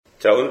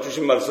자, 오늘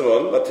주신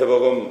말씀은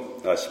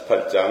마태복음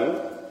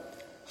 18장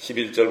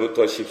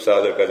 11절부터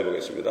 14절까지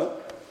보겠습니다.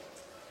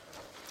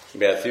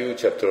 Matthew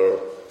chapter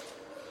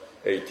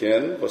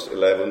 18, verse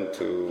 11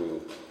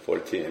 to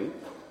 14.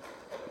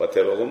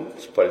 마태복음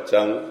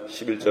 18장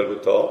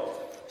 11절부터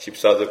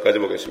 14절까지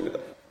보겠습니다.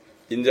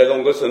 인자가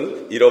온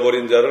것은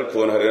잃어버린 자를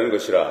구원하려는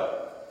것이라.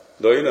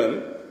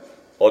 너희는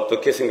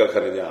어떻게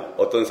생각하느냐?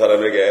 어떤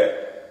사람에게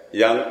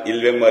양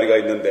 100마리가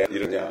있는데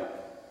이러냐?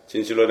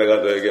 진실로 내가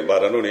너에게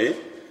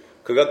말하노니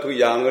그가 그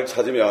양을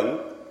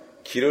찾으면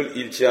길을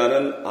잃지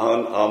않은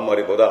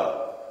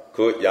 99마리보다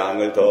그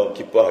양을 더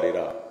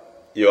기뻐하리라.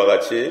 이와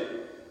같이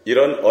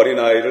이런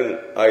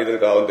아이들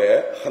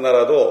가운데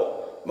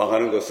하나라도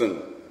망하는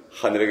것은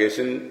하늘에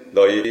계신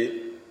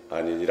너희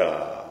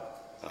아니니라.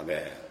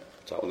 아멘.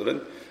 자,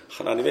 오늘은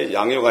하나님의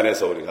양육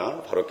안에서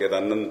우리가 바로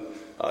깨닫는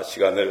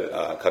시간을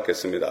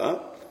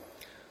갖겠습니다.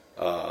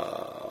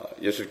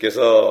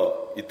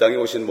 예수께서 이 땅에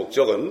오신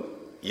목적은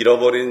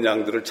잃어버린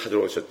양들을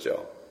찾으러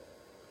오셨죠.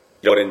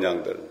 잃어버린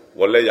양들,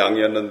 원래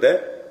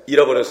양이었는데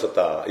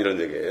잃어버렸었다,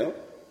 이런 얘기예요.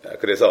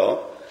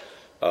 그래서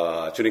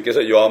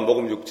주님께서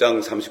요한복음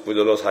 6장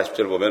 39절로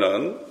 40절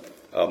보면은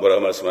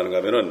뭐라고 말씀하는가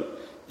하면은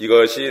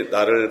이것이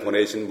나를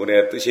보내신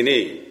분의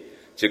뜻이니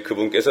즉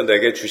그분께서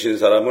내게 주신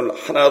사람을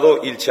하나도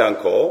잃지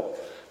않고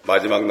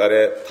마지막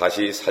날에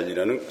다시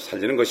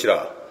살리는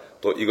것이라.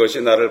 또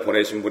이것이 나를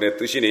보내신 분의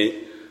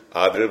뜻이니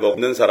아들을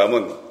먹는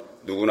사람은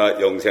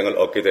누구나 영생을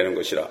얻게 되는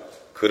것이라.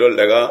 그를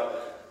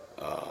내가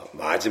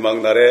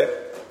마지막 날에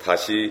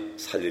다시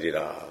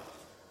살리리라.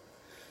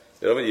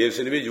 여러분,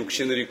 예수님이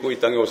육신을 입고 이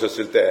땅에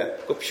오셨을 때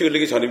그 피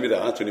흘리기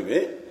전입니다.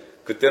 주님이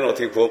그때는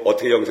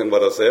어떻게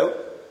영생받았어요?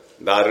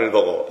 나를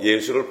보고,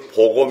 예수를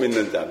보고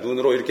믿는 자,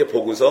 눈으로 이렇게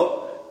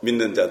보고서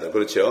믿는 자들,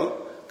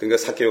 그렇죠? 그러니까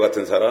삭개오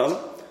같은 사람,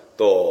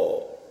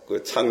 또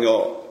그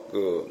창녀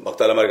그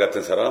막달라 마리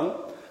같은 사람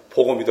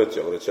보고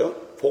믿었죠, 그렇죠?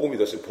 보고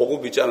믿었어요. 보고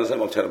믿지 않은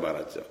사람 엄청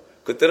많았죠.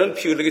 그때는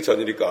피 흘리기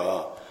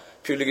전이니까,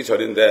 피 흘리기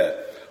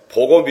전인데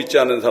보고 믿지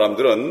않는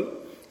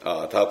사람들은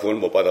다 구원을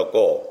못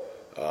받았고,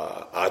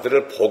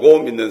 아들을 보고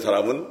믿는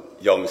사람은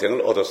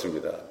영생을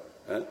얻었습니다.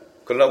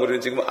 그러나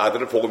우리는 지금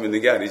아들을 보고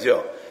믿는 게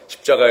아니죠.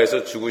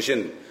 십자가에서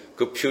죽으신,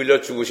 그 피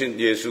흘려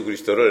죽으신 예수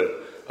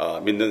그리스도를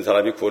믿는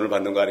사람이 구원을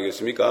받는 거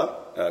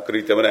아니겠습니까?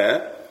 그렇기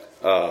때문에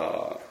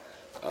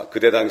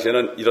그때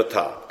당시에는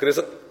이렇다.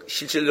 그래서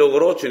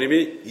실질적으로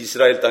주님이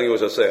이스라엘 땅에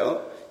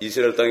오셨어요.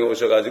 이스라엘 땅에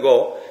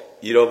오셔가지고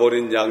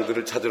잃어버린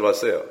양들을 찾으러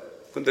왔어요.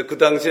 근데 그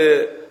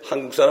당시에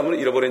한국 사람은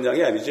잃어버린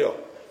양이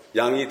아니죠.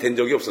 양이 된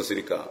적이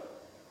없었으니까.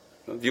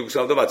 미국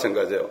사람도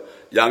마찬가지예요.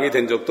 양이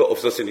된 적도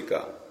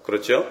없었으니까.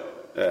 그렇죠?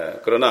 예,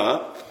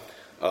 그러나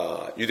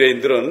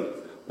유대인들은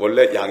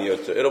원래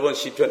양이었죠. 여러분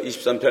시편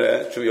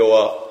 23편에 주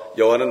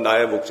여호와는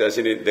나의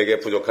목자시니 내게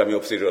부족함이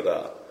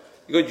없으리로다.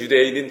 이거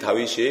유대인인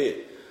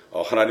다윗이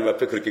하나님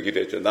앞에 그렇게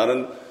기도했죠.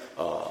 나는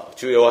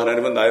주 여호와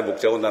하나님은 나의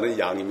목자고 나는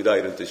양입니다,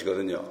 이런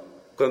뜻이거든요.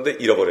 그런데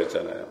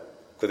잃어버렸잖아요.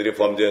 그들이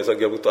범죄해서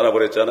결국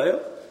떠나버렸잖아요.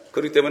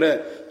 그렇기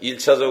때문에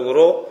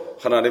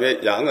 1차적으로 하나님의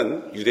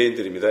양은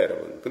유대인들입니다,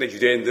 여러분. 근데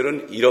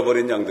유대인들은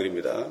잃어버린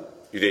양들입니다.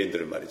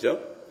 유대인들은 말이죠.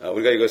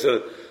 우리가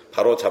이것을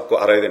바로 잡고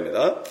알아야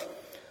됩니다.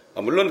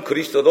 물론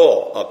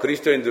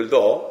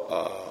그리스도인들도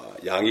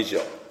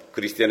양이죠.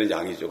 그리스도인은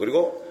양이죠.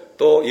 그리고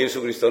또 예수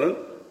그리스도는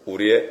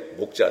우리의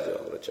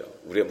목자죠. 그렇죠.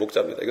 우리의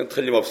목자입니다. 이건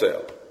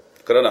틀림없어요.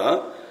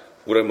 그러나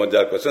우리가 먼저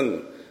할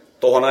것은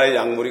또 하나의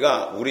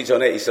양무리가 우리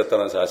전에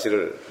있었다는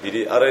사실을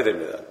미리 알아야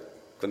됩니다.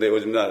 근데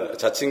요즘날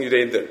자칭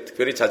유대인들,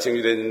 특별히 자칭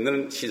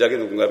유대인은 시작이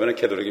누군가 하면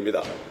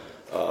캐톨릭입니다.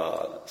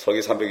 서기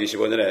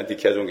 325년에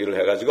니케아 종기를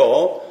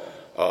해가지고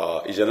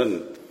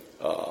이제는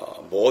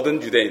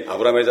모든 유대인,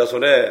 아브라함의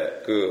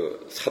자손의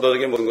그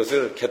사도적인 모든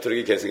것을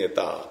캐톨릭이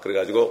계승했다.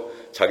 그래가지고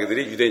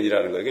자기들이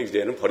유대인이라는 거예요.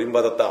 유대인은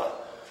버림받았다.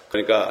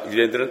 그러니까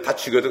유대인들은 다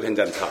죽여도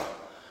괜찮다.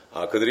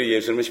 그들이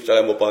예수님을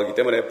십자가에 못 박았기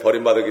때문에,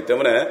 버림받았기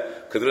때문에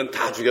그들은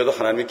다 죽여도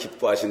하나님이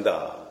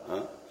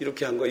기뻐하신다.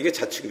 이렇게 한 거, 이게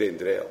자칭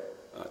유대인들이에요.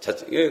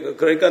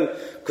 그러니까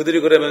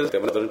그들이 그러면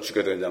때문에 너는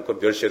죽여도 괜찮고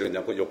멸시해도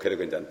괜찮고 욕해도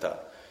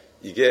괜찮다.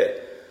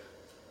 이게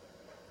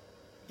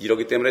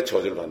이러기 때문에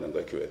저주를 받는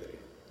거예요, 교회들이.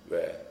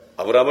 왜?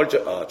 아브라함을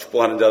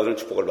축복하는 자들은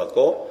축복을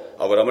받고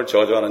아브라함을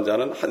저주하는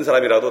자는 한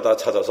사람이라도 다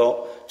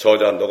찾아서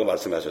저주한다고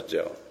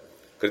말씀하셨죠.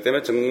 그렇기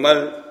때문에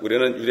정말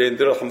우리는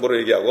유대인들을 함부로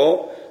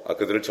얘기하고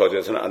그들을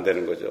저주해서는 안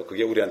되는 거죠.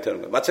 그게 우리한테는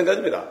거예요.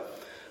 마찬가지입니다.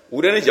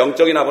 우리는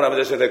영적인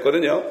아브라함의 자손이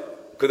됐거든요.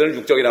 그들은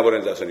육적인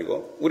아브라함의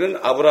자손이고, 우리는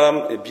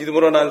아브라함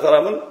믿음으로 난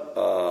사람은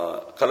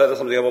갈라디아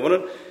 3장에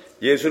보면은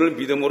예수를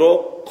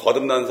믿음으로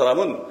거듭난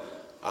사람은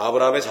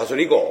아브라함의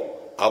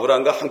자손이고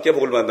아브라함과 함께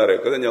복을 받는다고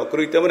했거든요.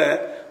 그렇기 때문에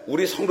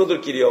우리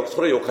성도들끼리요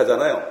서로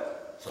욕하잖아요.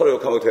 서로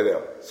욕하면 어떻게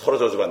돼요? 서로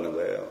저주받는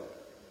거예요.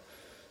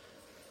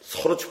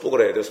 서로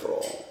축복을 해야 돼요.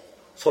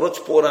 서로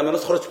축복을 하면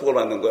서로 축복을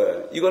받는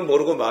거예요. 이걸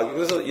모르고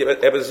그래서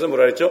에베소서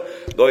뭐라 했죠?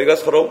 너희가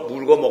서로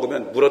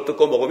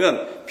물어뜯고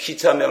먹으면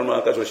피차면 얼마나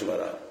할까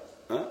조심하라.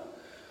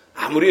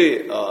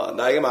 아무리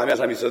나에게 마음에 한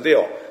사람이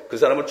있어도요, 그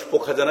사람을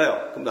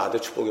축복하잖아요. 그럼 나한테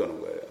축복이 오는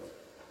거예요.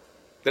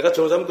 내가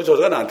저주하면 그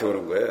저주가 나한테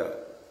오는 거예요.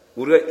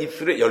 우리가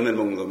입술에 열매를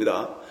먹는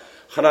겁니다.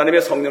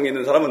 하나님의 성령이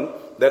있는 사람은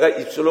내가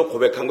입술로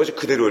고백한 것이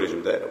그대로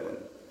이루어집니다, 여러분.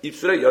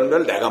 입술에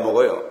열매를 내가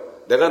먹어요.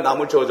 내가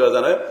남을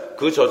저주하잖아요.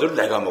 그 저주를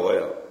내가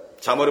먹어요.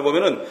 자문에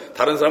보면은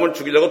다른 사람을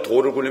죽이려고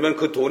돌을 굴리면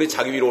그 돌이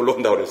자기 위로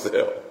올라온다고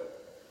그랬어요.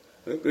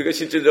 그러니까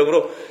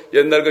실질적으로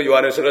옛날 그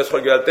요한일서를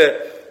설교할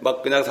때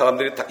막 그냥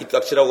사람들이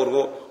입닥치라고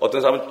그러고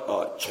어떤 사람은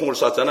총을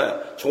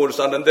쐈잖아요. 총을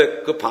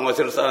쐈는데 그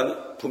방아쇠를 쐈는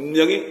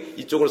분명히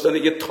이쪽으로 쐈는데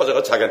이게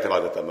터져가 자기한테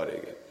맞았단 말이에요.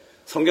 이게.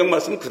 성경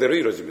말씀은 그대로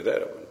이루어집니다,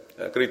 여러분.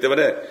 그렇기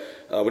때문에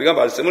우리가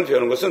말씀을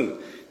배우는 것은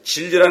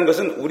진리라는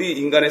것은 우리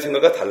인간의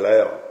생각과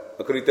달라요.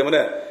 그렇기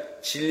때문에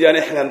진리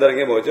안에 행한다는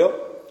게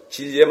뭐죠?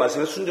 진리의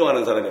말씀에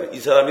순종하는 사람이에요. 이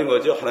사람이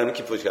뭐죠? 하나님을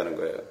기쁘시게 하는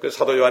거예요. 그래서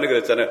사도 요한이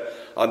그랬잖아요.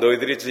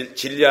 너희들이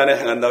진리 안에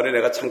행한다니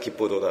내가 참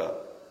기쁘도다.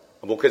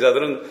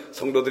 목회자들은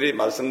성도들이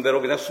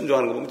말씀대로 그냥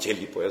순종하는 거 보면 제일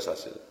기뻐요,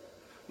 사실.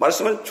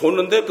 말씀은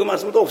줬는데 그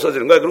말씀은 또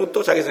없어지는 거예요. 그리고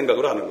또 자기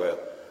생각으로 하는 거예요.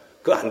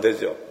 그거 안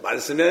되죠.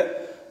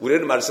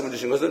 우리는 말씀을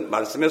주신 것은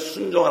말씀에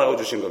순종하라고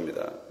주신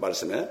겁니다.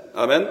 말씀에.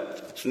 아멘.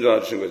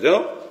 순종하라고 주신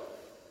거죠.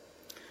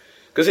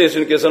 그래서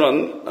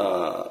예수님께서는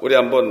우리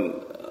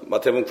한번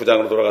마태복음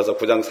 9장으로 돌아가서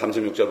 9장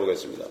 36절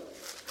보겠습니다.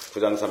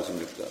 9장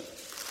 36절.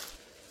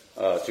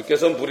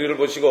 주께서 무리를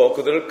보시고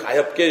그들을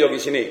가엾게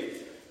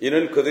여기시니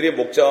이는 그들이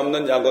목자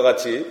없는 양과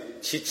같이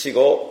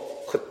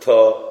지치고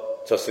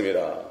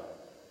흩어졌습니다.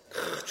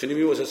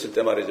 주님이 오셨을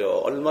때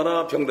말이죠.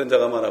 얼마나 병든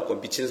자가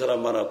많았고 미친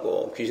사람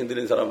많았고 귀신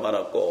들린 사람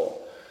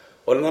많았고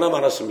얼마나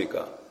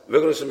많았습니까? 왜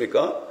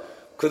그렇습니까?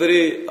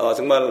 그들이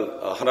정말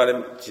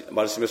하나님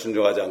말씀에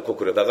순종하지 않고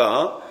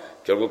그러다가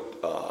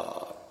결국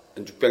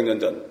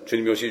 600년 전,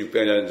 주님이 오시기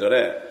 600년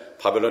전에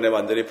바벨론에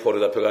완전히 포로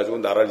잡혀가지고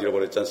나라를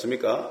잃어버렸지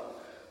않습니까?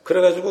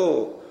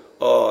 그래가지고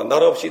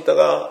나라 없이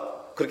있다가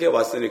그렇게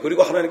왔으니,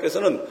 그리고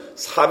하나님께서는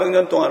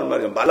 400년 동안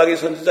말이죠. 말라기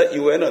선지자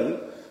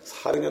이후에는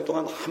 400년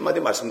동안 한마디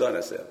말씀도 안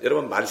했어요.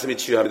 여러분, 말씀이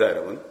치유합니다,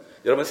 여러분.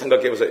 여러분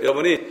생각해 보세요.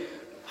 여러분이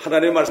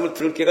하나님의 말씀을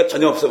들을 기회가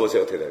전혀 없어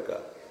보세요. 어떻게 될까?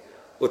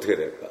 어떻게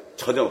될까?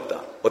 전혀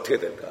없다. 어떻게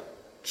될까?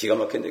 기가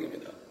막힌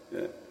얘기입니다.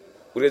 예.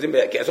 우리가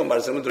지금 계속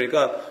말씀을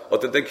들으니까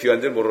어떤 때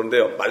귀한 줄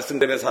모르는데요. 말씀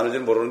때문에 사는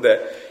줄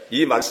모르는데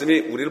이 말씀이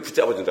우리를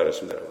붙잡아준다고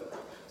했습니다, 여러분.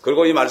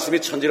 그리고 이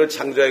말씀이 천지를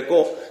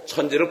창조했고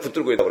천지를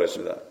붙들고 있다고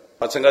그랬습니다.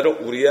 마찬가지로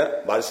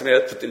우리의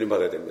말씀에 붙들림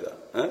받아야 됩니다.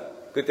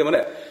 그렇기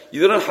때문에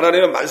이들은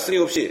하나님의 말씀이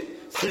없이,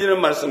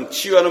 살리는 말씀,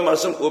 치유하는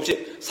말씀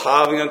없이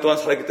 400년 동안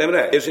살았기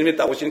때문에 예수님이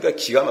딱 오시니까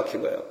기가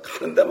막힌 거예요.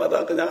 가는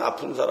데마다 그냥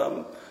아픈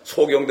사람,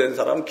 소경된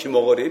사람,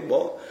 귀머거리,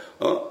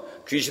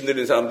 귀신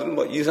들린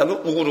사람들은 이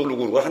사람은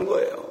우글우글우글 한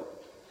거예요.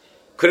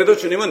 그래도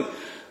주님은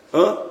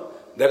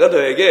내가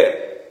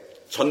너에게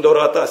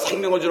전도를 갖다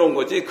생명을 주러 온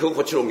거지 그거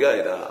고치러 온 게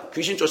아니다.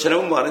 귀신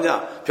쫓아내면 뭐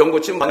하느냐? 병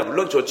고치면 뭐 하느냐?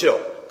 물론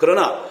좋죠.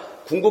 그러나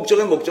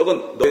궁극적인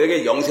목적은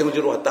너에게 영생을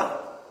주러 왔다.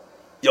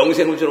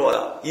 영생을 주러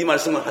왔다. 이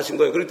말씀을 하신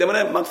거예요. 그렇기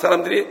때문에 막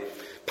사람들이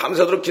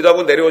밤새도록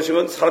기도하고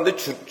내려오시면 사람들이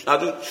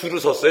아주 줄을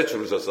섰어요.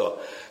 줄을 섰어.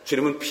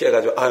 주님은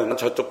피해가지고 난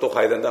저쪽도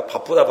가야 된다.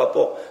 바쁘다.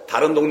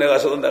 다른 동네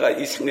가서도 내가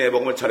이 생명의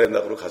복음을 전해야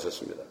된다고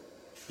갔었습니다.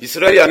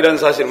 이스라엘이 아니라는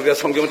사실 우리가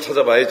성경을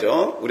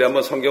찾아봐야죠. 우리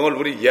한번 성경을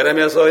우리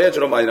예레미야서에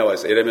주로 많이 나와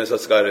있어요. 예레미야서,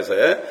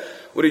 스가랴서에.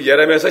 우리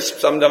예레미야서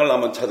 13장을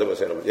한번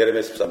찾아보세요, 여러분.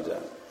 예레미야 13장.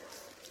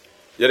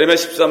 예레미야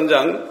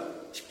 13장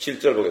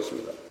 17절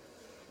보겠습니다.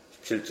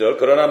 17절.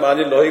 그러나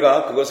만일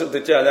너희가 그것을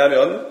듣지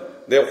아니하면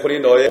내 홀이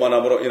너의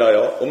원함으로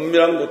인하여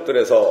은밀한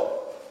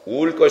곳들에서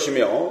울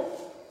것이며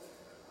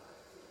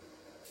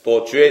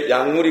또 주의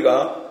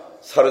양무리가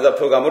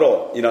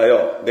사로잡혀감으로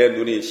인하여 내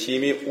눈이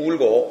심히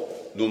울고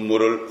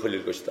눈물을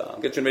흘릴 것이다.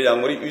 그러니까 주님의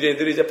양물이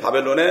유대인들이 이제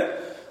바벨론에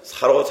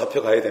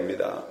사로잡혀가야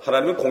됩니다.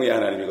 하나님은 공의의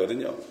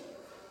하나님이거든요.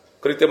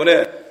 그렇기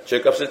때문에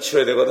죄값을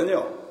치러야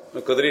되거든요.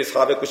 그들이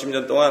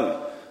 490년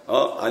동안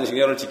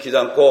안식년을 지키지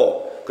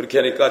않고 그렇게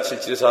하니까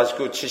 77,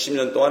 49,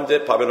 70년 동안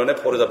이제 바벨론에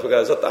포로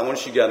잡혀가서 땅을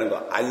쉬게 하는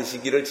거,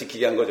 안식일을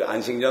지키게 한 거죠.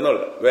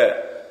 안식년을. 왜?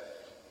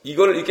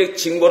 이걸 이렇게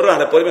징벌을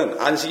안 해버리면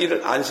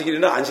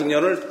안식일이나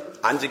안식년을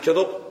안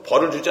지켜도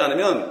벌을 주지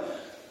않으면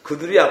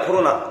그들이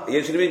앞으로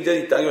예수님이 이제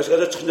이 땅에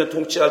오셔가지고 천년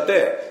통치할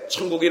때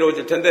천국이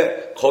이루어질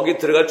텐데 거기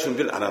들어갈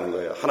준비를 안 하는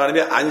거예요.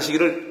 하나님의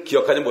안식일을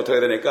기억하지 못하게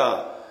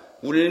되니까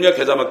울며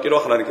겨자 먹기로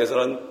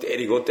하나님께서는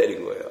때린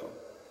거예요.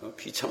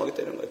 비참하게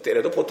때리는 거예요.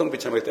 때려도 보통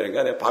비참하게 때리는 게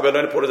아니에요.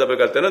 바벨론에 포로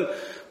잡혀갈 때는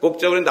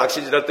꼭저기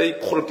낚시질할 때 이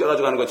코를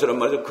껴가지고 가는 것처럼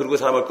말이죠. 그리고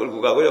사람을 끌고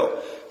가고요.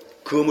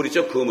 그물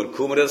있죠, 그물.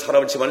 그물에서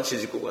사람을 치면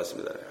질질 끌고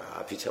갔습니다.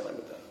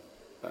 비참합니다.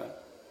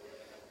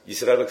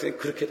 이스라엘 백성이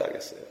그렇게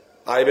당했어요.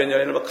 아이벤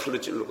여인을 막 칼로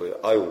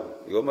찌르고요.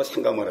 이거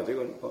생각만 해도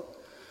이건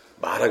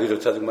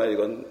말하기조차 정말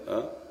이건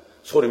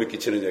소름이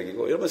끼치는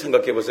얘기고. 여러분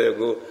생각해 보세요.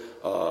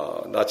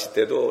 나치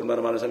때도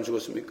얼마나 많은 사람이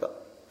죽었습니까?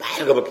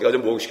 빨가벗게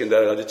가지고 목욕시킨다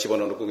해가지고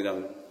집어넣고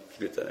그냥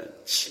죽였잖아요.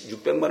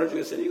 600만을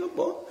죽였으니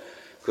이거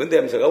그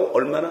냄새가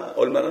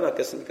얼마나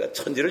났겠습니까?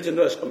 천지를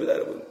진동하실 겁니다,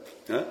 여러분.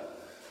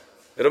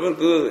 여러분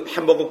그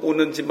햄버거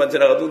구우는 집만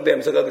지나가도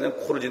냄새가 그냥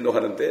코를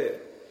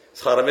진동하는데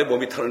사람의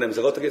몸이 타는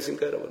냄새가 어떻게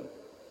했습니까, 여러분?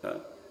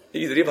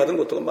 이들이 받은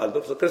고통은 말도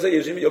없어. 그래서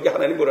예수님이 여기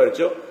하나님 뭐라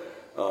그랬죠?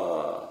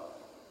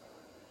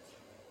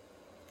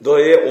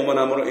 너의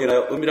오만함으로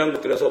인하여 은밀한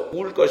곳들에서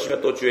울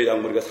것이며 또 주의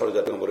양무리가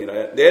사로잡힌 것으로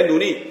인하여 내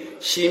눈이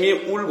심히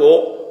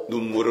울고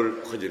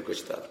눈물을 흘릴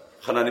것이다.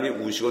 하나님이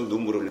우시고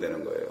눈물을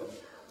흘리는 거예요.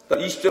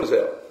 20절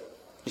보세요.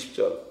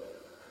 20절.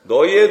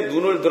 너희의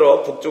눈을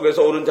들어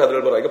북쪽에서 오는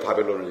자들을 보라. 이거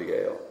바벨론을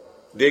얘기해요.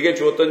 내게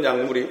주었던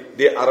양무리,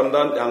 네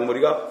아름다운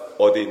양무리가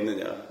어디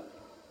있느냐.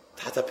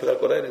 다 잡혀갈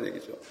거라 이런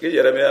얘기죠.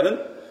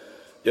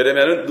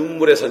 예레미야는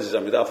눈물의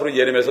선지자입니다. 앞으로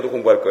예레미야서도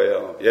공부할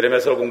거예요.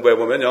 예레미야서를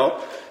공부해보면요.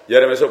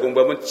 예레미야서를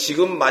공부하면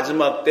지금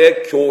마지막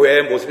때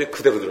교회의 모습이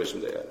그대로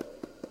들어있습니다.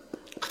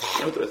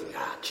 그대로 들어있어요.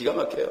 야, 기가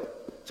막혀요.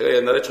 제가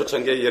옛날에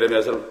초창기에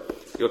예레미야서를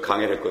이거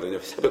강의를 했거든요.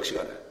 새벽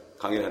시간에.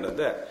 강의를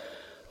했는데,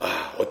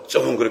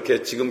 어쩌면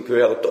그렇게 지금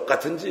교회하고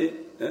똑같은지,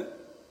 예?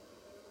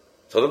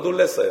 저도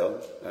놀랐어요.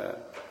 예,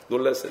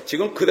 놀랐어요.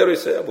 지금 그대로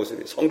있어요,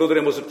 모습이.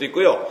 성도들의 모습도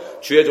있고요.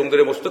 주의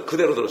종들의 모습도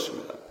그대로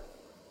들었습니다.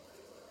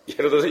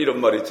 예를 들어서 이런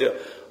말이 있죠.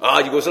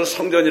 이곳을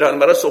성전이라는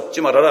말을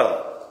쏟지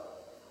말아라.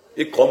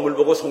 이 건물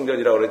보고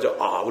성전이라고 그러죠.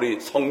 우리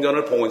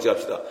성전을 봉헌시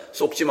합시다.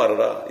 쏟지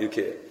말아라.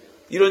 이렇게.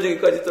 이런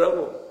얘기까지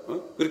있더라고.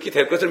 그렇게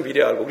될 것을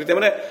미리 알고. 그렇기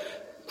때문에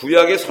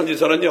구약의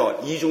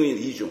선지서는요,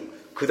 이중.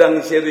 그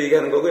당시에도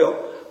얘기하는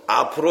거고요.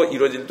 앞으로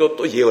이루어질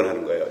또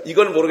예언하는 거예요.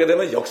 이걸 모르게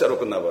되면 역사로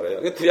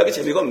끝나버려요. 구약이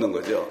재미가 없는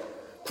거죠.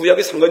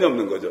 구약이 상관이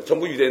없는 거죠.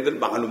 전부 유대인들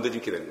망한 놈들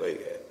이렇게 되는 거예요,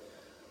 이게.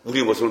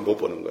 우리 모습을 못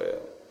보는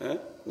거예요. 예?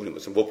 우리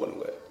모습을 못 보는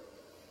거예요.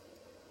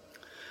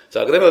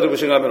 자, 그 다음에 어디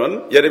보시는가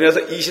하면은, 예레미야서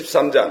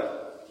 23장.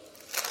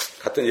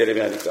 같은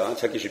예레미야니까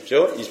찾기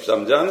쉽죠?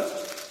 23장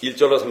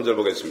 1절로 3절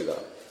보겠습니다.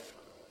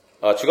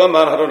 주가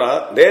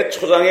말하노나 내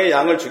초장의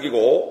양을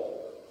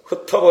죽이고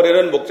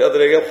흩어버리는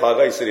목자들에게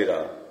화가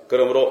있으리라.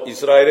 그러므로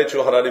이스라엘의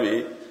주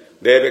하나님이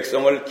내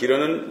백성을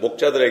기르는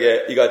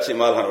목자들에게 이같이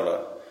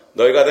말하노라.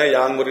 너희가 내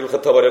양무리를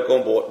흩어버렸고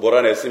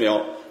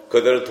몰아냈으며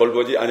그들을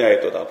돌보지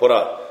아니하였도다.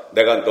 보라,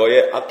 내가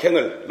너의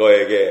악행을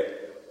너에게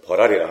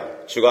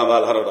벌하리라. 주가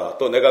말하노라.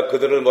 또 내가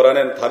그들을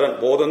몰아낸 다른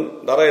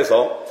모든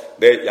나라에서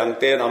내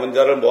양떼에 남은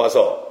자를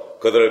모아서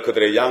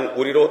그들의 양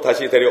우리로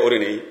다시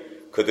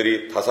데려오리니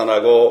그들이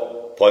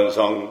다산하고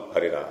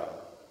번성하리라.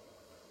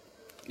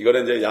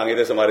 이거는 이제 양에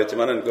대해서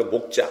말했지만은 그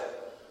목자,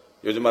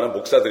 요즘 말하는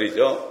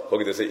목사들이죠.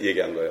 거기에 대해서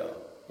얘기한 거예요.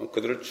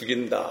 그들을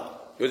죽인다.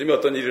 요즘에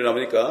어떤 일이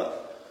나오니까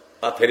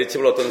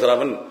베리칩을 어떤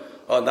사람은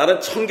나는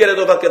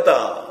 1000개라도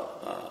받겠다.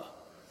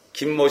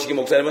 김모시기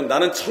목사님은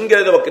나는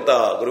 1000개라도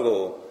받겠다.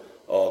 그리고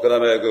그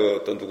다음에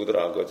또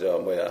누구더라.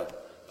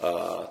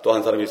 또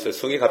한 사람이 있어요.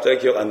 승이 갑자기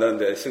기억 안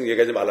나는데 승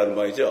얘기하지 말라는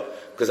말이죠.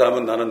 그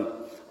사람은 나는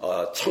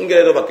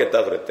 1000개라도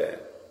받겠다 그랬대.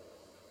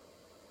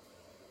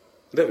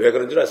 근데 왜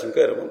그런 줄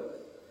아십니까, 여러분?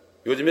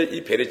 요즘에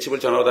이 베리칩을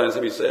전하고 다니는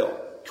사람이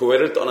있어요.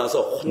 교회를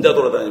떠나서 혼자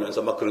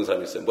돌아다니면서 막 그런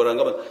사람이 있어요.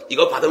 뭐라는가 하면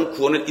이거 받으면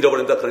구원을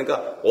잃어버린다.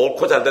 그러니까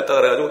옳고 잘됐다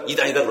그래가지고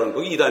이단이다 그러는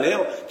거예요.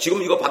 이단이에요.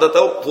 지금 이거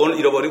받았다고 구원을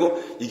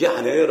잃어버리고 이게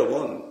아니에요,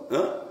 여러분.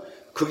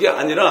 그게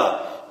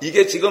아니라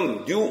이게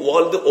지금 New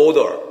World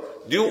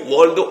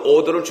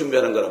Order를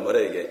준비하는 거란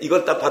말이에요, 이게.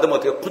 이걸 딱 받으면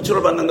어떻게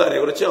컨트롤 받는 거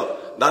아니에요, 그렇죠?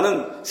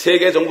 나는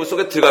세계 정부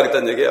속에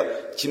들어가겠다는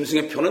얘기예요.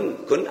 짐승의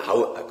표는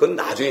그건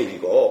나중에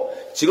일이고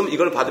지금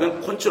이걸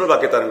받으면 컨트롤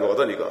받겠다는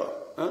거거든, 이거.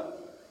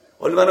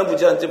 얼마나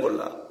무지한지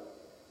몰라.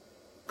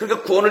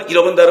 그러니까 구원을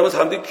잃어본다 그러면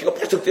사람들이 귀가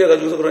펄쩍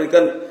뛰어가지고서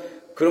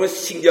그러면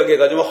신기하게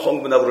해가지고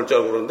흥분하고 그럴 줄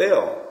알고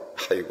그러는데요.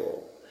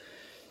 아이고.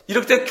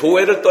 이럴 때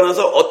교회를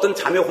떠나서 어떤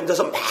자매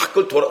혼자서 막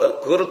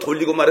그거를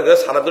돌리고 말해서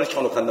사람들을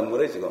현혹한단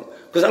말이에요, 지금.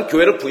 그 사람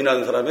교회를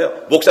부인하는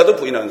사람이에요. 목사도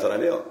부인하는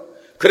사람이에요.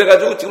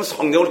 그래가지고 지금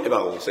성령을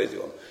해방하고 있어요,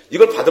 지금.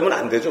 이걸 받으면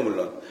안 되죠,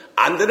 물론.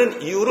 안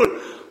되는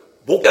이유를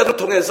목자를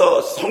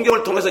통해서,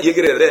 성경을 통해서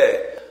얘기를 해야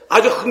돼.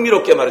 아주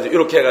흥미롭게 말이죠.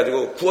 이렇게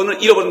해가지고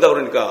구원을 잃어버린다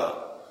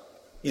그러니까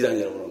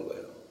이단이라고 그러는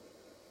거예요.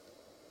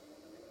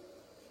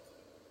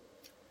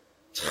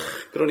 참,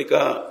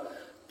 그러니까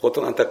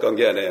보통 안타까운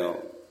게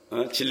아니에요.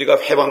 진리가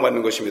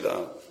해방받는 것입니다.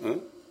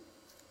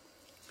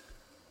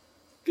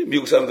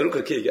 미국 사람들은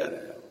그렇게 얘기 안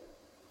해요.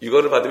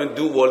 이거를 받으면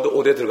뉴 월드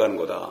오대에 들어가는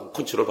거다.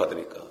 컨트롤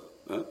받으니까.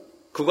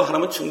 그거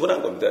하나면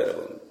충분한 겁니다,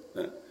 여러분.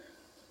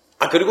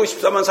 그리고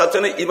 14만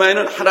 4천의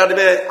이마에는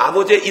하나님의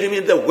아버지의 이름이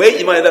있는데 왜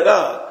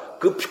이마에다가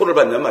그 표를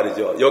받냔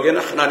말이죠.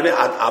 여기에는 하나님의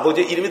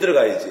아버지의 이름이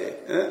들어가야지.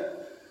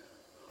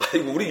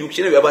 아이고, 우리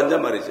육신에 왜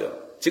받냔 말이죠.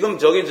 지금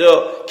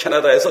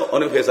캐나다에서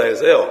어느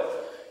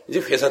회사에서요. 이제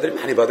회사들이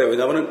많이 받아요.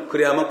 왜냐하면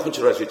그래야만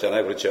컨트롤할 수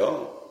있잖아요.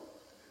 그렇죠?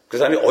 그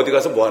사람이 어디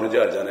가서 뭐 하는지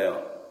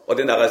알잖아요.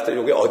 어디 나갔을 때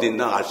여기 어디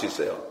있나 알 수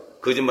있어요.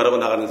 거짓말하고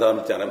나가는 사람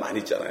있잖아요. 많이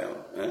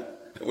있잖아요.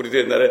 우리도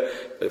옛날에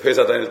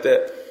회사 다닐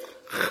때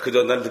그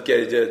전날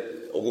늦게 이제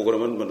오고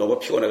그러면 너무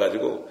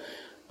피곤해가지고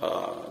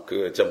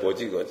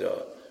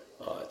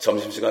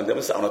점심시간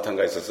되면 사우나탕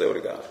가 있었어요,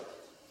 우리가.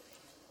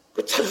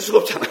 그 찾을 수가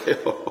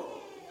없잖아요.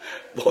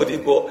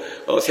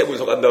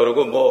 세무서 간다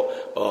그러고,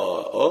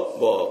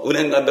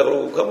 은행 간다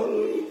그러고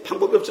가면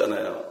방법이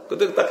없잖아요.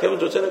 근데 딱 하면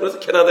좋잖아요. 그래서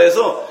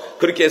캐나다에서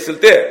그렇게 했을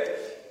때,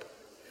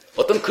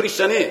 어떤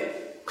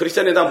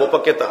크리스찬이 나 못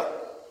받겠다.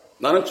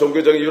 나는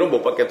종교적인 이유로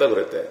못 받겠다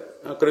그랬대.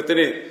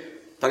 그랬더니,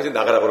 당신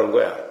나가라 그런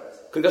거야.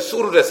 그러니까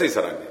수를 했어, 이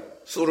사람이.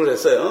 수를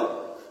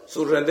했어요.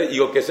 수를 했는데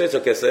이겼겠어요?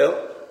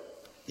 졌겠어요?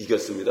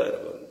 이겼습니다,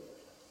 여러분.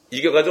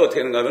 이겨가지고 어떻게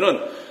하는가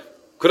하면은,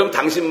 그럼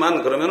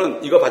당신만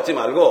그러면은 이거 받지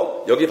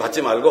말고, 여기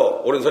받지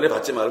말고, 오른손에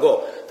받지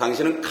말고,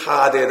 당신은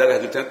카드에다가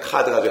해줄 테니까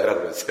카드 가져해라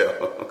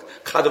그랬어요.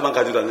 카드만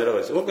가지고 다니라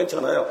그랬어요. 그럼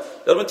괜찮아요.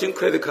 여러분 지금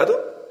크레딧 카드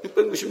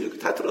 696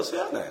 다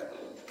들었어요? 네.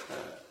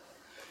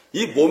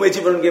 이 몸에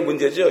집어넣는 게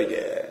문제죠,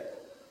 이게.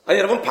 아니,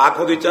 여러분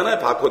바코드 있잖아요,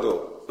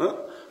 바코드.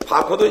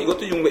 바코드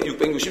이것도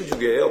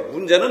 666이에요.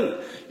 문제는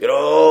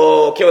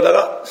이렇게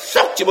오다가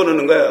쏙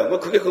집어넣는 거예요. 뭐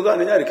그게 그거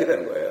아니냐 이렇게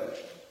되는 거예요.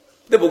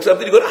 근데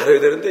목사님들이 이걸 알아야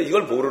되는데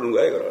이걸 모르는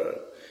거예요,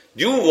 이걸.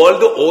 뉴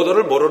월드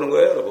오더를 모르는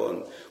거예요,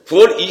 여러분.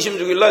 9월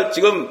 26일 날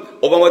지금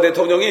오바마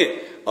대통령이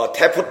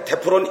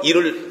테프론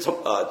 1을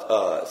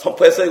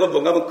선포했어요. 이건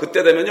뭔가 하면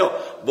그때 되면요,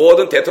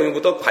 모든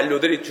대통령부터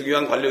관료들이,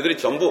 중요한 관료들이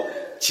전부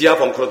지하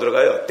벙커로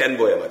들어가요.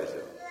 덴버에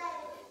말이죠.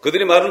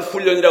 그들이 말은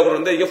훈련이라고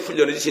그러는데 이게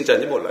훈련인지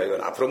진짜인지 몰라요.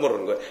 이건 앞으로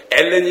모르는 거예요.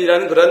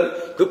 엘렌이라는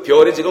그런 그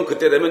별이 지금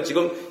그때 되면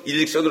지금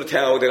일직선으로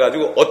태양하고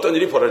돼가지고 어떤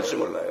일이 벌어질지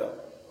몰라요.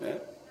 예?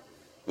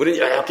 우리는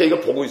이렇게 이거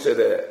보고 있어야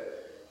돼.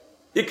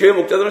 이 교회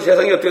목자들은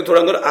세상이 어떻게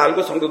돌아가는 걸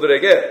알고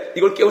성도들에게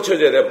이걸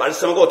깨우쳐줘야 돼요.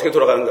 말씀하고 어떻게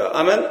돌아가는 거야.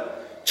 아멘.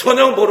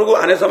 전혀 모르고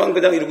안에서만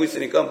그냥 이러고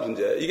있으니까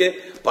문제.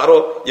 이게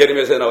바로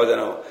예레미야서에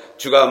나오잖아요.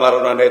 주가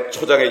말하노라 내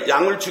초장에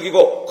양을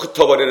죽이고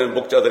흩어버리는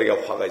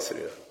목자들에게 화가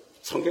있으리라.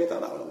 성경에 다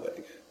나오는 거예요,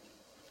 이게.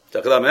 자,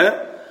 그 다음에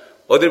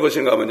어딜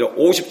보시는가 하면요,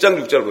 50장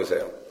 6절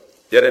보세요.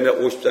 예레미야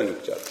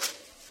 50장 6절.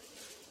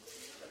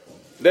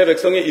 내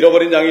백성이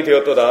잃어버린 양이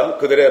되었도다.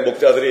 그들의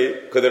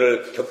목자들이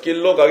그들을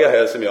곁길로 가게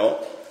하였으며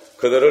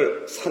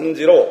그들을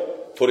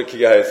산지로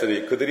돌이키게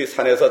하였으니 그들이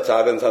산에서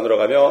작은 산으로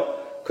가며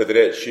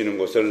그들의 쉬는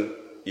곳을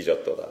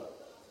잊었도다.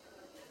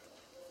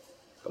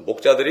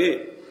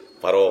 목자들이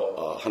바로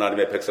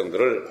하나님의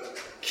백성들을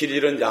길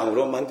잃은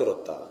양으로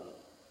만들었다.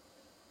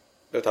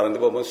 다른 데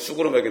보면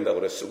쑥으로 먹인다고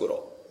그래요.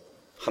 쑥으로.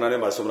 하나님의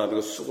말씀을 안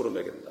듣고 쑥으로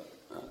먹인다.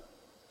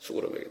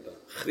 쑥으로 먹인다.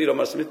 이런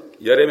말씀이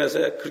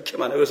예레미야서에 그렇게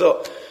많아요.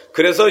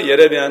 그래서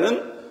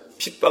예레미야는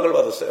핍박을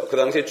받았어요. 그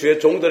당시에 주의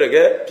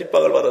종들에게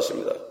핍박을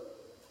받았습니다.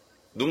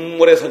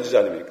 눈물의 선지자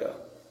아닙니까?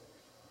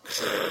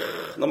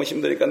 너무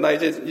힘드니까 나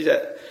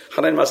이제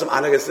하나님 말씀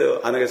안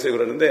하겠어요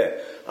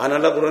그러는데 안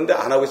하려고 그러는데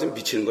안 하고 있으면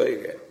미치는 거예요,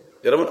 이게.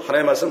 여러분,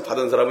 하나님 말씀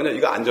받은 사람은요,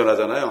 이거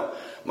안전하잖아요.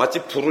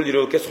 마치 불을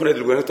이렇게 손에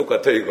들고 해도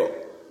똑같아요, 이거.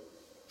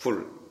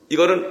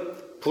 이거는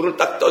불을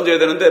딱 던져야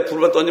되는데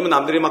불만 던지면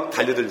남들이 막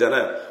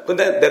달려들잖아요.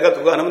 근데 내가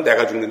그거 안 하면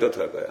내가 죽는데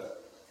어떡할 거야?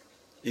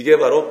 이게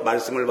바로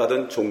말씀을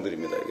받은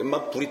종들입니다. 이게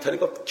막 불이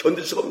타니까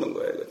견딜 수가 없는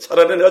거예요.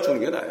 차라리 내가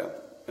죽는 게 나아요.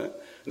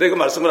 근데 그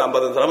말씀을 안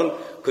받은 사람은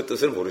그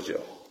뜻을 모르죠.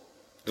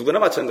 누구나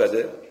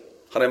마찬가지예요.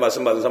 하나님의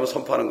말씀 받은 사람은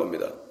선포하는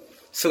겁니다.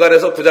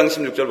 스가랴서 9장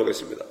 16절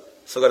보겠습니다.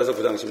 스가랴서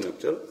 9장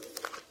 16절.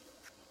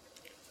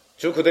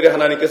 주 그들의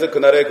하나님께서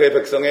그날에 그의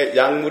백성의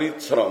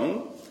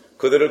양무리처럼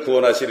그들을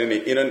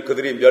구원하시리니 이는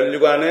그들이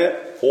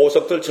면류관의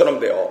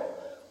보석들처럼 되어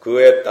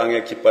그의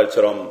땅의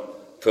깃발처럼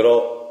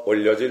들어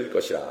올려질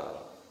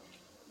것이라.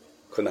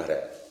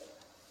 그날에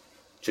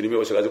주님이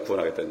오셔가지고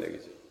구원하겠다는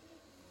얘기죠.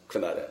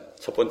 그날에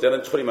첫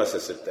번째는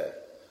초림하셨을 때,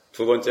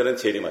 두 번째는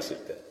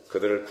재림하실 때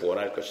그들을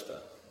구원할 것이다.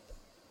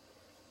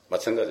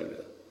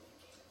 마찬가지입니다.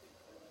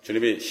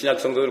 주님이 신약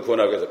성도들을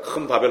구원하기 위해서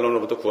큰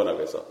바벨론으로부터 구원하기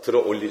위해서 들어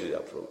올리지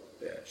앞으로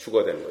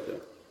휴거되는 거죠.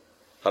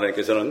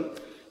 하나님께서는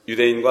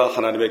유대인과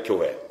하나님의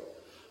교회,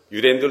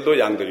 유대인들도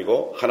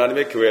양들이고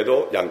하나님의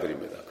교회도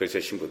양들입니다.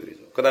 그리스도의 신부들이죠.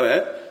 그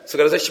다음에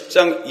스가랴서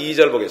 10장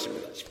 2절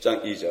보겠습니다.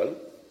 10장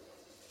 2절.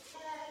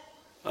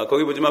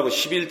 거기 보지 말고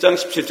 11장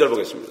 17절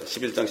보겠습니다.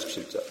 11장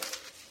 17절.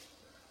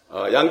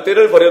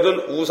 양떼를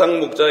버려둔 우상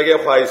목자에게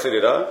화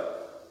있으리라.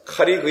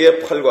 칼이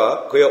그의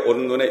팔과 그의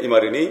오른눈에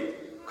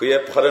임하리니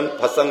그의 팔은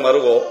바싹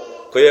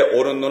마르고 그의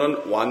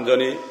오른눈은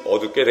완전히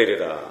어둡게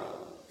되리라.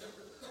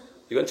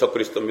 이건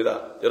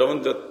적그리스도입니다.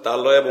 여러분, 저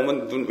달러에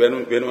보면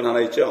외눈 하나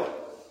있죠?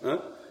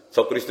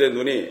 적그리스도의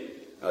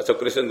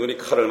눈이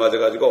칼을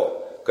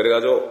맞아가지고,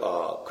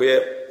 그래가지고,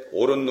 그의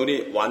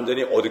오른눈이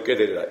완전히 어둡게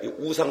되리라. 이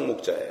우상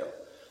목자예요.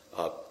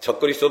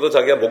 적그리스도도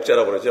자기가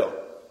목자라고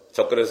그러죠?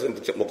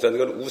 적그리스도 목자는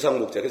건 우상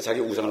목자. 그래서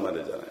자기 우상을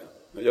만들잖아요.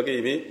 여기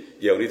이미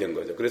예언이 된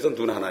거죠. 그래서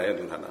눈 하나예요,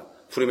 눈 하나.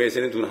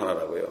 프리메이슨이 눈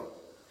하나라고요.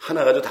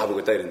 하나 가지고 다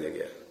보겠다 이런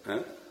얘기예요.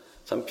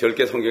 참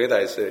별게 성경에 다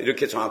있어요.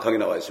 이렇게 정확하게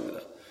나와 있습니다.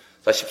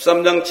 자,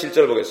 13장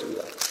 7절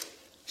보겠습니다.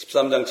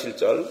 13장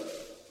 7절.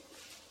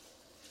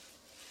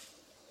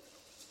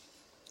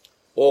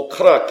 오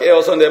칼아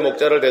깨어서 내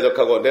목자를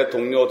대적하고 내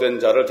동료 된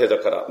자를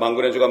대적하라.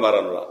 만군의 주가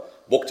말하노라.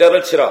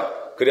 목자를 치라.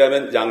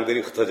 그리하면 양들이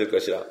흩어질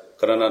것이라.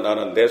 그러나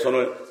나는 내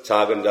손을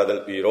작은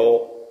자들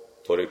위로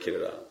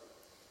돌이키리라.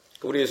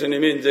 우리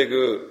예수님이 이제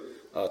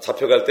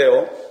잡혀갈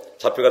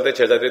때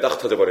제자들이 다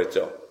흩어져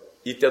버렸죠.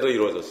 이때도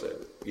이루어졌어요.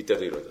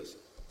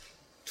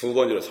 두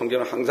번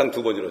성경은 항상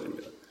두 번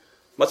이루어집니다.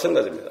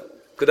 마찬가지입니다.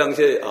 그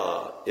당시에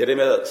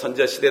예레미야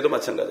선지자 시대도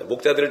마찬가지예요.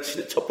 목자들을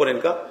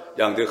쳐버리니까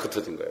양들이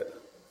흩어진 거예요.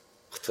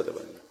 흩어져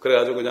버린 거예요.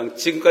 그래가지고 그냥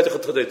지금까지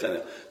흩어져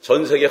있잖아요.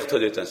 전 세계에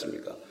흩어져 있지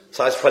않습니까?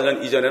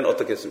 48년 이전에는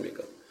어떻게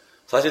했습니까?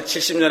 사실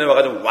 70년에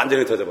와가지고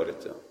완전히 흩어져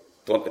버렸죠.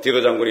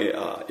 디도 장군이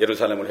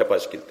예루살렘을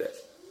회파시킬 때.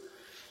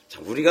 자,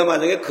 우리가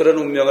만약에 그런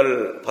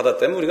운명을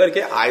받았다면 우리가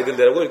이렇게 아이들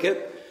데리고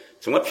이렇게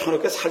정말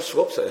평화롭게 살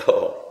수가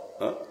없어요.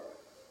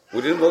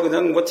 우리는 뭐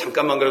그냥 뭐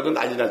잠깐만 그래도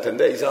난리 날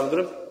텐데 이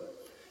사람들은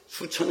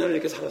수천 년을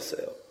이렇게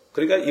살았어요.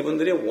 그러니까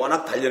이분들이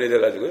워낙 단련이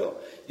돼가지고요.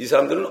 이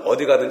사람들은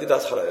어디 가든지 다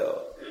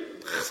살아요.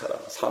 다 살아.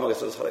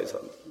 사막에서도 살아요, 이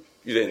사람들.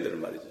 유대인들은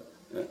말이죠.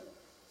 예?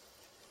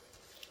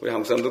 우리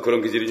한국 사람도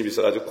그런 기질이 좀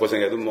있어가지고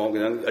고생해도 뭐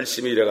그냥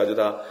열심히 일해가지고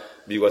다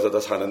미국 와서 다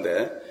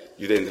사는데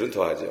유대인들은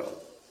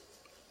더하죠.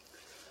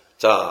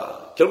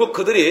 자, 결국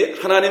그들이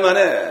하나님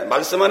안에,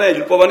 말씀 안에,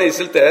 율법 안에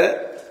있을 때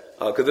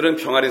그들은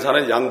평안히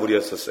사는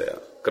양물이었었어요.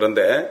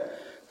 그런데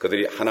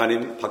그들이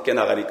하나님 밖에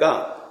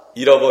나가니까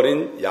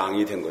잃어버린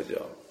양이 된 거죠.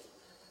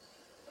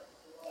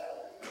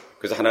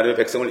 그래서 하나님의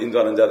백성을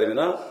인도하는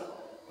자들이나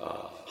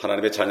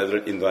하나님의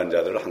자녀들을 인도하는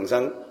자들을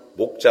항상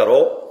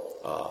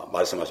목자로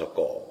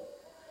말씀하셨고,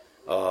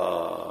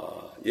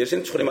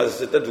 예수님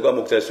초림하셨을 때 누가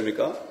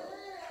목자였습니까?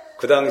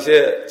 그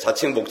당시에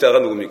자칭 목자가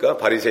누굽니까?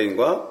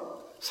 바리새인과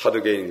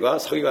사두개인과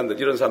서기관들,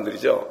 이런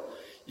사람들이죠.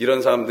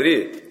 이런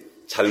사람들이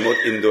잘못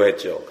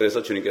인도했죠.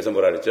 그래서 주님께서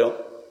뭐라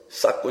그랬죠?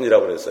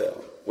 싹군이라고 그랬어요.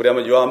 우리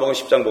한번 요한복음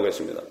 10장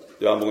보겠습니다.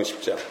 요한복음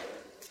 10장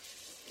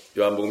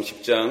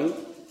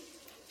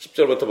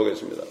 10절부터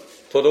보겠습니다.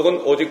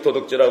 도둑은 오직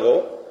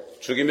도둑질하고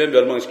죽이며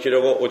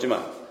멸망시키려고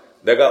오지만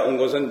내가 온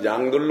것은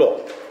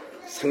양들로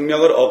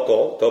생명을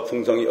얻고 더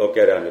풍성히 얻게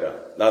하려 함이라.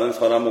 나는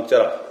선한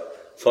목자라.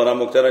 선한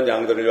목자는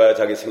양들을 위하여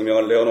자기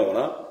생명을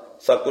내어놓으나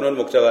싹군은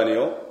목자가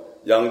아니요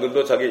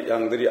양들도 자기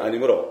양들이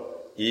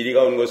아니므로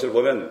이리가 온 것을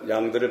보면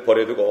양들을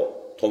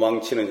버려두고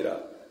도망치느니라.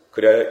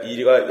 그래야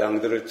이리가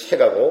양들을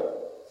채가고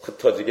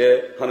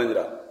흩어지게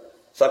하느니라.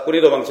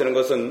 싹군이 도망치는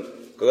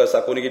것은 그가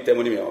싹군이기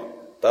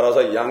때문이며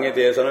따라서 양에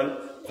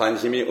대해서는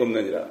관심이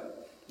없느니라.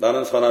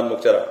 나는 선한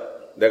목자라.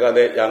 내가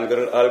내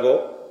양들을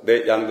알고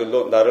내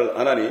양들도 나를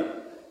아나니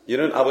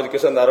이는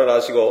아버지께서 나를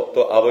아시고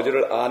또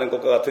아버지를 아는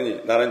것과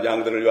같으니 나는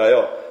양들을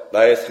위하여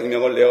나의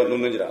생명을 내어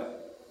놓느니라.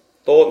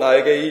 또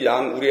나에게 이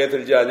양 우리에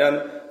들지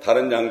아니한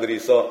다른 양들이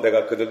있어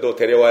내가 그들도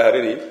데려와야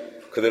하리니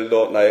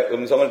그들도 나의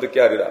음성을 듣게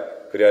하리라.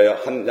 그리하여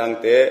한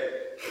양떼에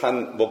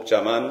한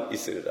목자만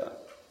있으리라.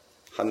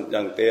 한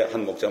양떼에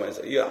한 목자만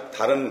있어. 이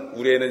다른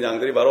우리에 있는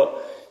양들이 바로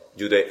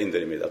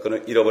유대인들입니다.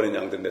 그는 잃어버린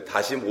양들인데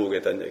다시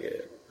모으겠다는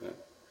얘기예요.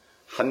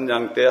 한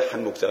양떼에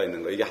한 목자가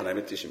있는 거예요. 이게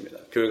하나님의 뜻입니다.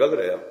 교회가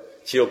그래요.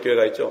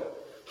 지역교회가 있죠.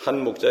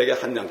 한 목자에게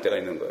한 양떼가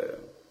있는 거예요.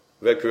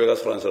 왜 교회가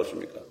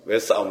소란스럽습니까? 왜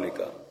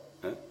싸웁니까?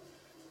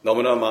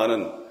 너무나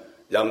많은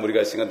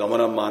양무리가 있으니까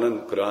너무나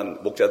많은 그러한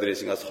목자들이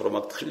있으니까 서로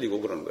막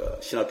틀리고 그러는 거야.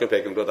 신학교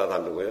배경도 다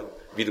다르고요.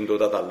 믿음도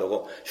다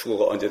다르고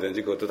휴거가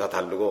언제든지 그것도 다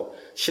다르고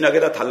신학에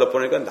다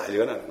달라보니까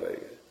난리가 나는 거예요.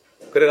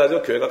 이게.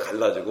 그래가지고 교회가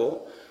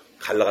갈라가지고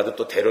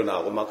또 대로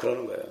나오고 막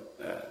그러는 거예요.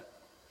 예.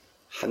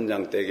 한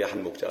양떼에게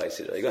한 목자가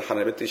있으리라. 이건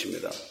하나님의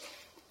뜻입니다.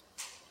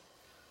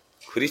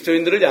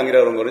 그리스도인들을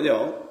양이라고 하는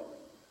거는요.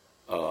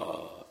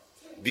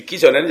 믿기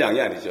전에는 양이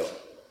아니죠.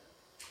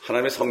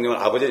 하나님의 성령을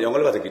아버지의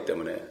영을 받았기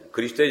때문에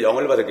그리스도의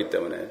영을 받았기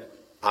때문에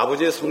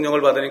아버지의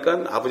성령을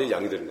받으니까 아버지의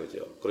양이 되는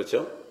거죠.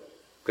 그렇죠?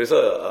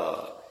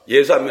 그래서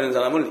예수 안 믿는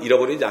사람은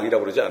잃어버린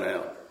양이라고 그러지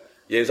않아요.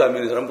 예수 안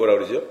믿는 사람은 뭐라고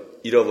그러죠?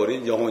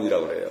 잃어버린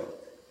영혼이라고 그래요.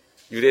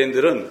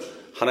 유대인들은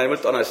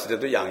하나님을 떠났을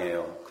때도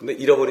양이에요. 근데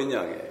잃어버린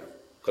양이에요.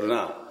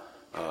 그러나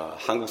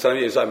한국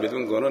사람이 예수 안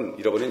믿으면 그거는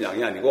잃어버린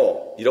양이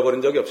아니고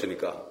잃어버린 적이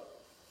없으니까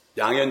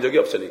양현 적이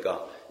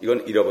없으니까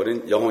이건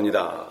잃어버린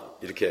영혼이다.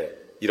 이렇게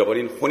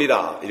잃어버린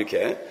혼이다.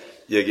 이렇게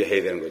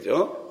얘기해야 되는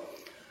거죠.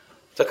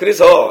 자,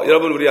 그래서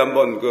여러분 우리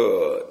한번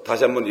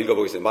다시 한번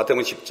읽어보겠습니다.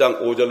 마태복음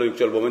 10장 5절로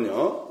 6절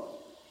보면요.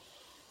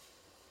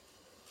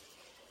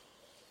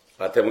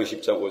 마태복음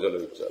 10장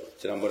 5절로 6절.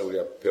 지난번에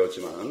우리가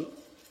배웠지만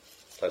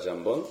다시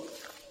한번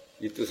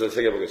이 뜻을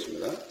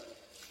새겨보겠습니다.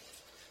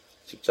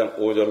 10장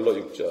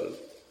 5절로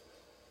 6절.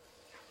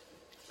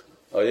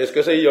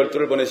 예수께서 이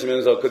 12를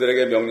보내시면서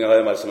그들에게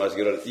명령하여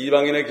말씀하시기를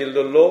이방인의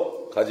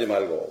길로도 가지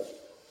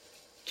말고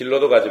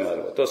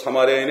또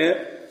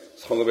사마리아인의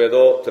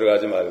성읍에도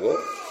들어가지 말고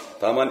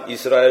다만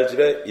이스라엘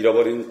집에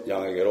잃어버린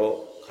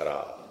양에게로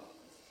가라.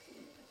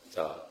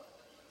 자,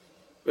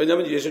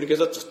 왜냐하면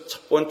예수님께서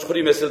첫 번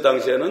초림했을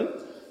당시에는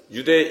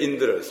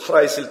유대인들을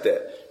살아있을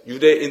때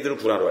유대인들을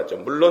구원하러 왔죠.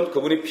 물론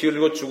그분이 피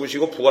흘리고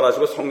죽으시고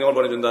부활하시고 성령을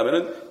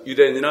보내준다면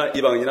유대인이나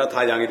이방인이나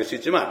다 양이 될 수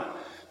있지만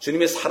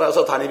주님이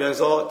살아서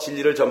다니면서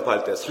진리를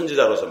전파할 때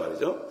선지자로서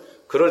말이죠.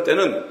 그럴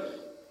때는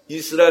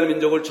이스라엘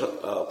민족을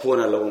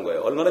구원하려고 온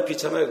거예요. 얼마나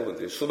비참해요,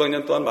 그분들이. 수백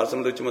년 동안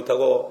말씀을 듣지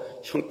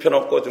못하고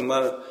형편없고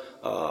정말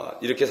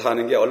이렇게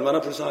사는 게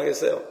얼마나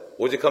불쌍하겠어요.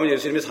 오직 하면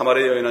예수님이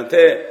사마리아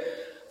여인한테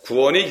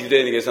구원이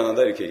유대인에게서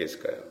난다 이렇게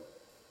얘기했을까요?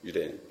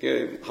 유대인.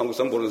 한국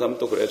사람 모르는 사람은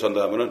또 그래요.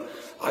 전도하면은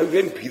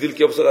왜 믿을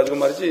게 없어가지고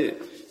말이지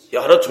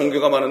여러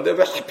종교가 많은데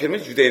왜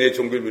하필이면 유대인의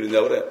종교를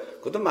믿느냐고 그래.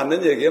 그것도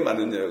맞는 얘기예요.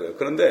 맞는 얘기예요.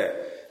 그런데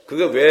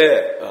그게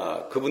왜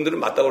그분들은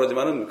맞다고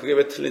그러지만은 그게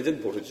왜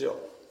틀린지는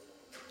모르죠.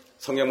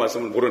 성경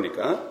말씀을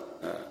모르니까.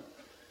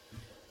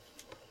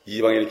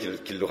 이방인의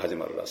길도 가지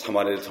말아라.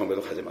 사마리아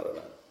성배도 가지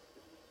말아라.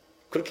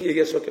 그렇게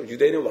얘기할 수밖에 없어요.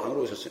 유대인의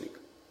왕으로 오셨으니까.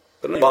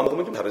 그러나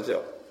요한복음은 좀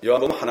다르죠.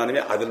 요한복음은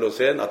하나님의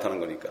아들로서의 나타난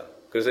거니까.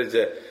 그래서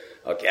이제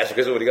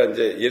계속해서 우리가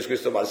이제 예수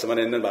그리스도 말씀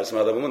안에 있는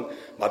말씀하다 보면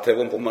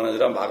마태복음 뿐만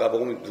아니라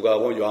마가복음,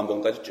 누가복음,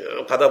 요한복음까지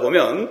쭉 가다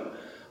보면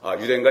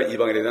유대인과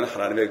이방인에 대한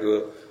하나님의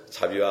그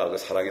자비와 그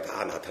사랑이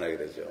다 나타나게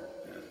되죠.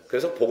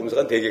 그래서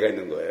복음서가 4개가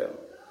있는 거예요.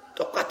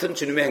 똑같은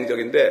주님의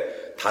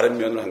행적인데 다른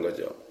면을 한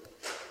거죠.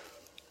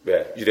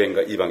 왜?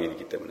 유대인과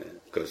이방인이기 때문에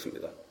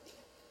그렇습니다.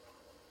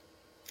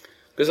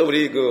 그래서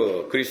우리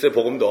그 그리스도의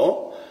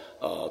복음도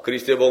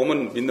그리스도의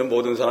복음은 믿는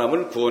모든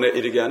사람을 구원에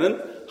이르게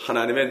하는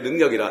하나님의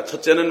능력이라.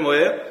 첫째는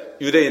뭐예요?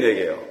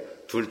 유대인에게요.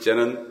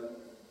 둘째는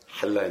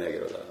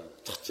헬라인에게로다.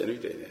 첫째는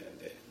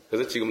유대인에게.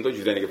 그래서 지금도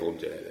유대인에게 복음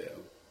전해야 돼요.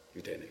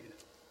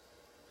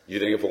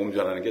 유대인에게 복음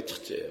전하는 게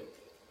첫째예요.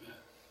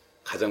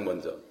 가장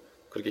먼저.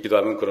 그렇게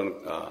기도하면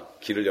그런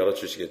길을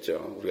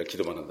열어주시겠죠. 우리가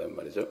기도만 한다면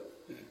말이죠.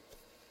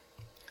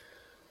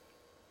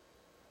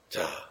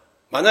 자,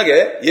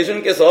 만약에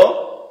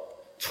예수님께서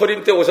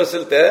초림 때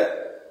오셨을 때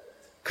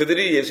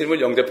그들이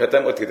예수님을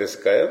영접했다면 어떻게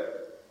됐을까요?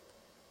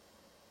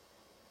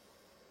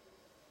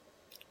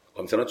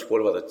 엄청난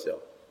축복을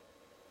받았죠.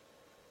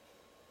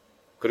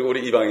 그리고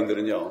우리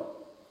이방인들은요,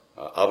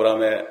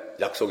 아브라함의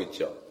약속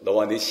있죠.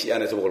 너와 네 씨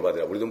안에서 복을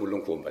받으라. 우리도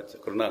물론 구원받죠.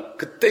 그러나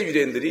그때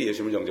유대인들이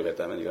예수님을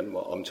영접했다면 이건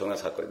뭐 엄청난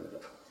사건입니다.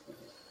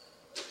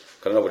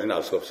 그러나 우리는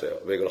알 수가 없어요.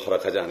 왜 그걸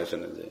허락하지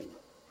않으셨는지.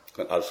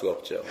 그건 알 수가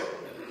없죠.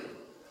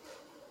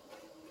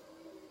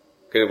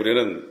 그래서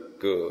우리는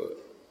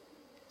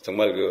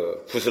정말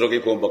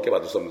부스러기 구원밖에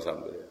받을 수 없는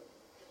사람들이에요.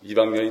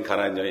 이방 여인,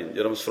 가나안 여인,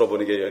 여러분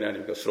수로보니게 여인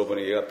아닙니까?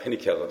 수로보니게가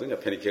페니키아거든요.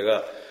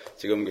 페니키아가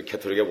지금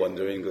캐톨릭의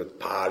원조인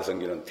바알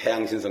섬기는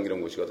태양신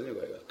섬기는 곳이거든요.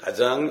 거기가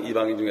가장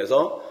이방인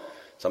중에서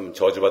참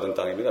저주받은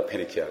땅입니다.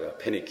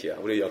 페니키아.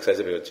 우리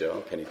역사에서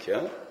배웠죠.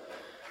 페니키아.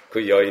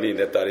 그 여인이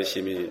내 딸의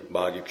심히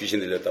마귀 귀신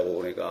들렸다고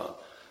보니까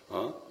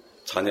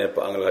자녀의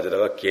빵을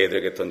가져다가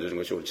개들에게 던져준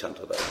것이 옳지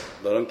않도다.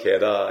 너는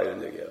개다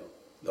이런 얘기예요.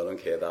 너는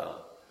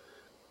개다.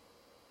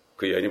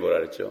 그 여인이 뭐라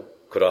그랬죠?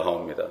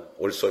 그라하옵니다.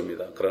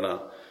 올소입니다.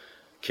 그러나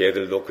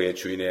개들도 그의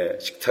주인의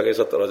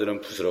식탁에서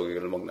떨어지는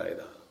부스러기를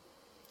먹나이다.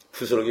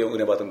 부스러기에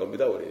은혜 받은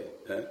겁니다, 우리.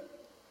 예?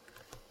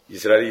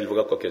 이스라엘의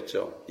일부가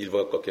꺾였죠.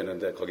 일부가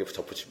꺾였는데 거기에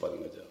접붙임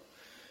받은 거죠.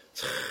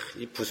 참,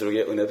 이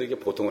부스러기의 은혜도 이게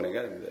보통 은혜가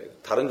아닙니다.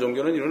 다른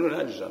종교는 이런 은혜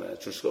안 주잖아요.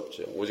 줄 수가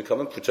없죠. 오직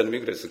하면 부처님이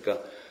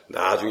그랬을까?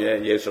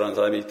 나중에 예수라는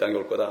사람이 이 땅에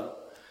올 거다.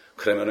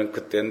 그러면은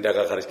그때는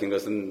내가 가르친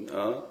것은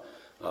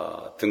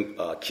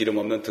기름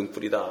없는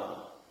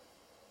등불이다.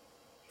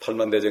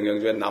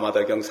 팔만대정경 중에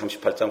남아다경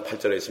 38장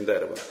 8절에 있습니다,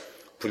 여러분.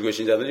 불교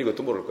신자들은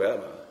이것도 모를 거야,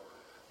 아마.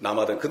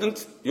 남아다. 그들은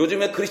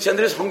요즘에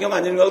크리스찬들이 성경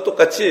안 읽는 거하고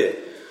똑같이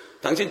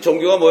당신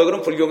종교가 뭐예요?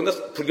 그럼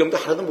불경도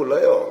하나도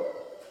몰라요.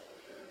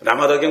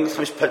 남아다경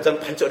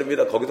 38장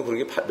 8절입니다. 거기도 그런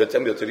게 몇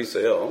장 몇 절이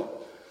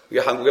있어요. 이게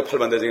한국의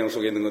팔만대정경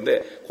속에 있는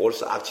건데 그걸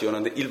싹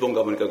지원하는데 일본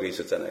가보니까 그게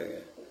있었잖아요.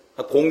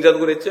 공자도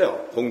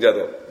그랬죠.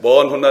 공자도.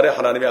 먼 훗날에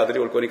하나님의 아들이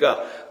올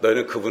거니까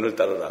너희는 그분을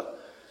따르라.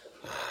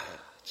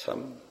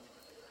 참.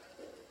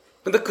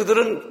 근데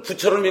그들은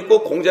부처를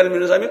믿고 공자를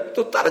믿는 사람이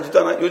또 따르지도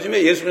않아요.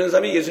 요즘에 예수 믿는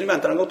사람이 예수님 안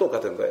따르는 거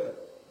똑같은 거예요.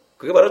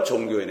 그게 바로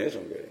종교인이에요,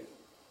 종교인.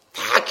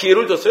 다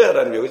기회를 줬어요,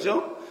 하나님이.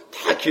 그죠?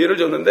 다 기회를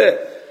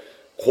줬는데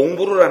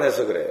공부를 안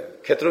해서 그래요.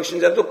 캐톨릭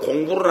신자도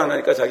공부를 안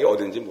하니까 자기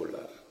어딘지 몰라.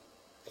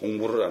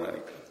 공부를 안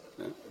하니까.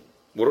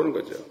 모르는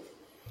거죠.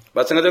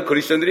 마찬가지로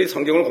그리스도인들이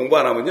성경을 공부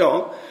안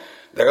하면요,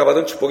 내가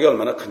받은 축복이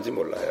얼마나 큰지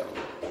몰라요.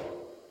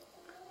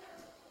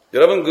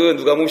 여러분,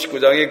 누가복음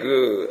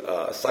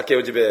 19장에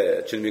삭개오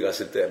집에 주님이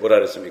갔을 때 뭐라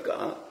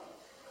그랬습니까?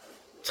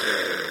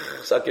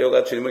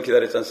 삭개오가 주님을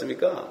기다렸지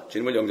않습니까?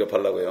 주님을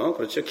영접하려고요.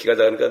 그렇죠. 키가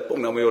작으니까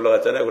뽕나무에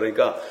올라갔잖아요.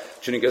 그러니까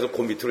주님께서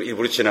그 밑으로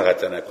일부러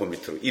지나갔잖아요. 그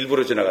밑으로.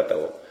 일부러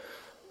지나갔다고.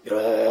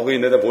 이러고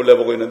있는데, 몰래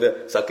보고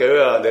있는데,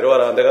 삭개오야,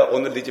 내려와라. 내가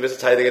오늘 네 집에서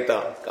자야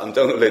되겠다.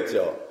 깜짝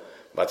놀랐죠.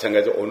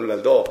 마찬가지로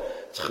오늘날도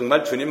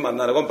정말 주님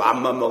만나라고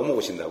마음만 먹으면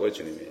오신다고요,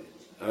 주님이.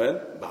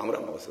 마음을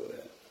안 먹어서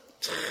그래요.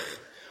 참,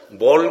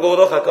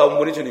 멀고도 가까운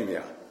분이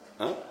주님이야.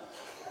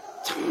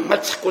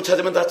 정말 찾고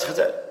찾으면 다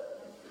찾아요.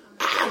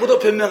 아무도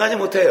변명하지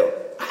못해요.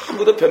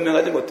 아무도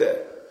변명하지 못해.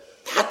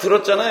 다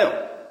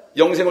들었잖아요.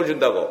 영생을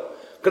준다고.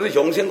 그래도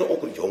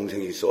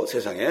영생이 있어,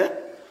 세상에?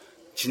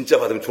 진짜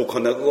받으면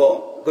좋겠나,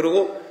 그거?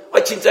 그리고,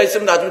 진짜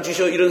있으면 나 좀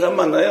주셔. 이런 사람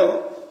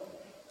만나요.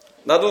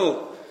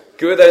 나도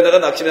교회 다니다가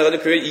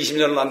낙심해가지고 교회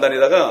 20년을 안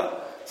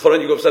다니다가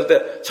 37살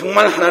때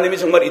정말 하나님이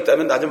정말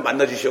있다면 나 좀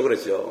만나 주시오.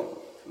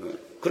 그랬죠.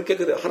 그렇게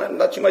그래. 하나님,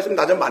 나 정말 있으면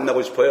나 좀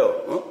만나고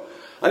싶어요.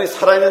 아니,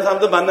 살아있는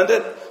사람도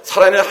만났는데,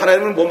 살아있는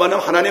하나님을 못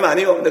만나면 하나님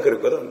아니에요. 근데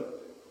그랬거든.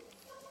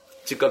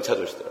 즉각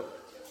찾아오시더라고요.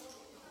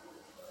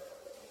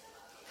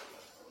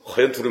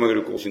 허연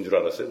두루마기를 입고 오신 줄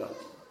알았어요, 나.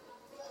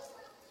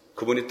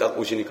 그분이 딱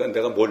오시니까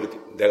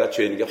내가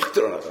죄인인 게 확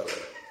드러나더라고요.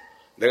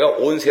 내가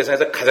온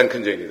세상에서 가장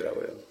큰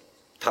죄인이더라고요.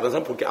 다른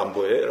사람 볼 게 안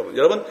보여요, 여러분.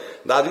 여러분,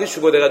 나중에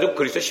죽어돼가지고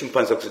그리스도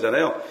심판석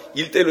쓰잖아요.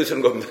 1대1로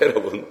쓰는 겁니다,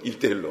 여러분.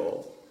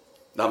 1대1로.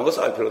 남은 거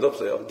쌓을 필요도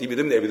없어요. 네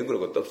믿음, 내 믿음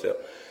그런 것도 없어요.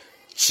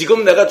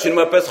 지금 내가 주님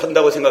앞에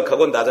선다고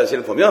생각하고 나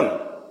자신을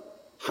보면,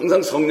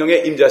 항상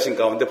성령의 임재하신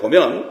가운데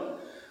보면,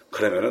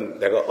 그러면은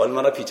내가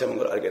얼마나 비참한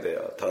걸 알게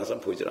돼요. 다른 사람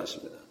보이질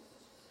않습니다.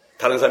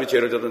 다른 사람이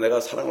죄를 져도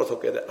내가 사랑으로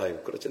덮게 돼. 아유,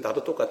 그렇지.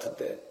 나도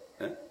똑같은데.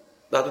 예?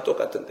 나도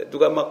똑같은데.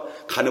 누가 막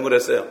간음을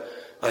했어요.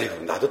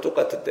 아이고, 나도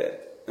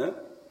똑같은데. 예?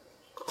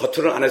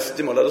 겉으로는 안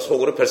했을지 몰라도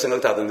속으로 별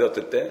생각 다 하던데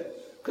어떨 때?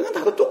 그냥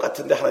나도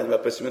똑같은데. 하나님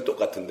앞에 있으면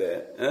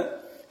똑같은데. 예?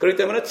 그렇기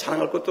때문에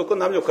자랑할 것도 없고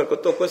남 욕할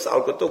것도 없고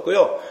싸울 것도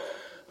없고요.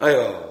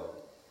 아유,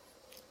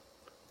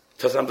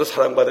 저 사람도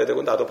사랑받아야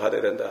되고 나도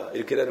받아야 된다.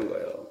 이렇게 되는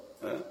거예요.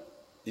 예?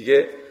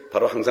 이게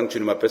바로 항상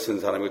주님 앞에 선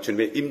사람이고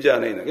주님의 임재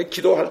안에 있는 게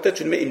기도할 때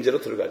주님의 임재로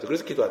들어가죠.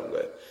 그래서 기도하는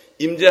거예요.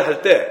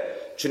 임재할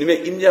때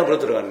주님의 임재함으로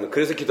들어가는 거예요.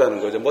 그래서 기도하는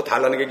거죠. 뭐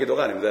달라는 게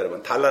기도가 아닙니다,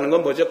 여러분. 달라는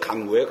건 뭐죠?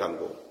 강구예요,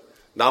 강구.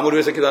 남을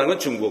위해서 기도하는 건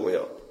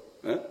중보고요.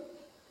 예?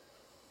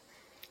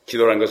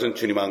 기도라는 것은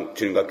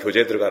주님과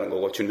교제에 들어가는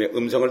거고 주님의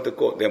음성을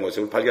듣고 내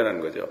모습을 발견하는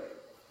거죠.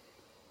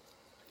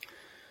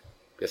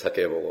 그래서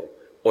사케보고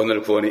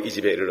오늘 구원이 이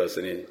집에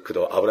이르렀으니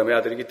그도 아브라함의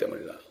아들이기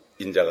때문이다.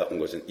 인자가 온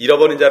것은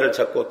잃어버린 자를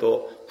찾고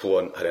또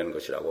구원하려는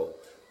것이라고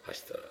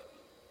하시더라.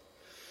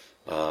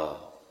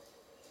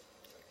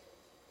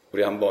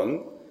 우리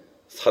한번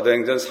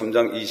사도행전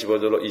 3장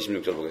 25절로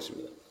 26절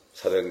보겠습니다.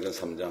 사도행전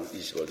 3장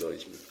 25절로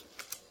 26절.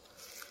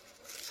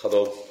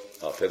 사도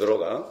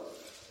베드로가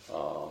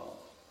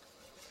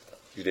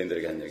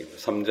유대인들에게 한 얘기입니다.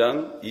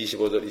 3장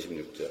 25절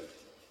 26절.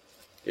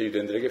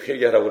 유대인들에게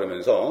회개하라고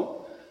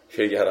그러면서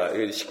회개하라.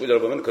 19절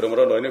보면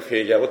그러므로 너희는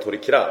회개하고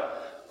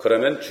돌이키라.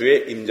 그러면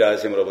주의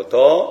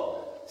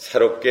임자하심으로부터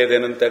새롭게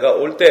되는 때가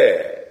올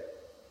때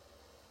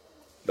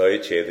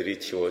너희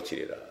죄들이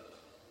지워지리라.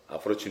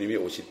 앞으로 주님이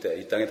오실 때,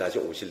 이 땅에 다시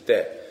오실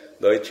때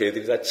너희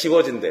죄들이 다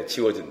지워진대.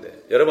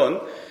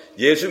 여러분,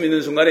 예수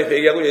믿는 순간에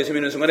회개하고 예수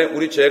믿는 순간에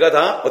우리 죄가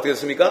다 어떻게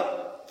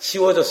됐습니까?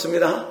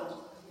 지워졌습니다.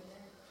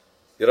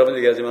 여러분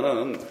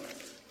얘기하지만은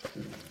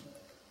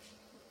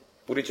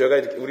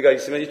우리가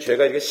있으면 이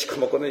죄가 이게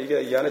시커멓거든요.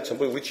 이게 이 안에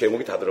전부 우리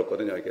죄목이 다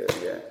들었거든요. 이게.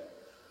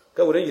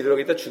 그러니까 우리는 이대로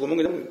있다 죽으면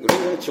우리는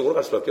그냥 지옥으로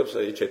갈 수밖에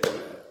없어요. 이 죄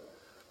때문에.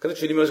 그래서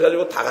주님이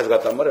오셔가지고 다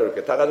가져갔단 말이에요.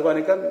 이렇게 다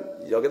가져가니까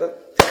여기다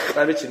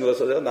하나님의 진노가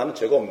써서 나는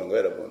죄가 없는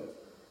거예요, 여러분.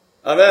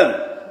 아멘.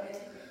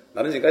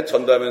 나는 지금까지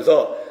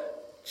전도하면서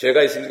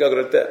죄가 있습니까?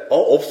 그럴 때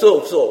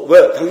없어.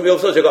 왜? 당신 왜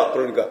없어? 제가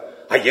그러니까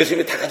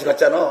예수님이 다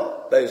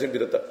가져갔잖아. 나 예수님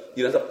믿었다.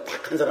 이런 사람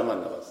딱 한 사람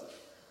만나봤어.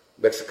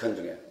 멕시칸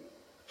중에.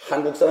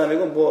 한국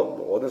사람이고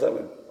모든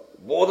사람은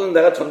모든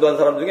내가 전도한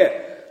사람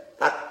중에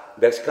딱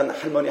멕시칸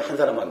할머니 한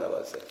사람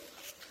만나봤어요.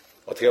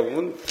 어떻게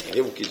보면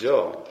되게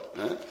웃기죠.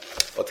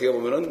 어떻게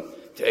보면은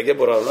되게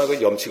뭐라 그러나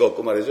그 염치가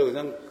없고 말이죠.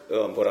 그냥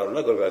뭐라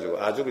그러나 그걸 가지고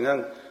아주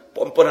그냥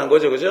뻔뻔한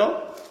거죠,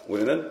 그죠?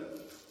 우리는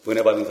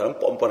은혜 받은 사람은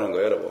뻔뻔한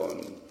거예요,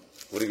 여러분.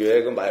 우리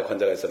교회에 그 마약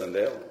환자가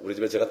있었는데요. 우리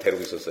집에 제가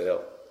데리고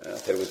있었어요.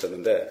 데리고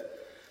있었는데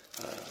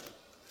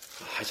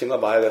하신가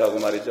마약을 하고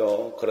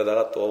말이죠.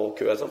 그러다가 또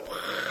교회 와서 막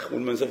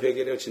울면서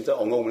회개해요. 진짜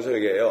엉엉 울면서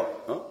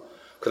회개해요.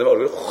 그다음에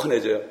얼굴이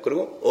훤해져요.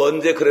 그리고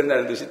언제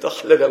그랬냐는 듯이 또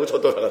할례를 하고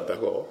저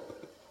돌아간다고.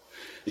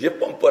 이게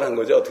뻔뻔한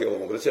거죠. 어떻게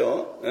보면.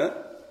 그렇죠?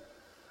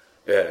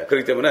 예.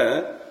 그렇기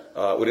때문에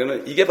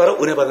우리는 이게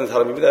바로 은혜 받은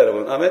사람입니다,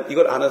 여러분. 아멘.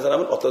 이걸 아는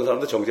사람은 어떤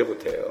사람도 정죄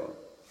못해요.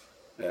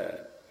 예.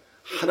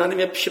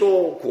 하나님의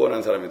피로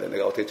구원한 사람인데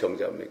내가 어떻게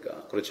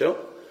정죄합니까?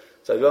 그렇죠?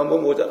 자,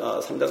 요한복음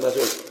 3장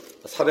다시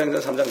사도행전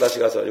 3장 다시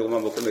가서 이것만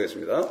한번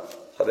끝내겠습니다.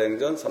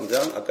 사도행전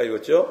 3장 아까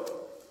읽었죠?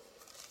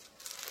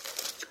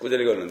 19절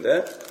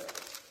읽었는데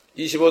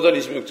 25절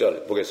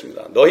 26절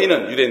보겠습니다.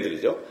 너희는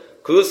유대인들이죠.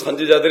 그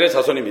선지자들의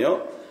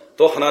자손이며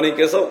또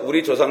하나님께서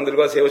우리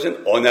조상들과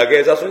세우신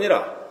언약의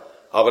자손이라.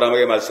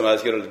 아브라함에게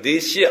말씀하시기를 네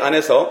씨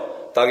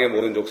안에서 땅의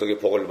모든 족속이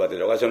복을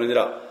받으려고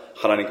하셨느니라.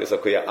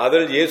 하나님께서 그의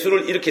아들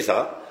예수를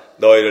일으키사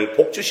너희를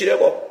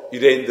복주시려고,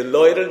 유대인들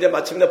너희를 이제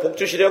마침내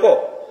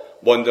복주시려고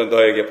먼저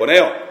너에게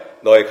보내어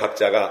너희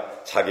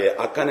각자가 자기의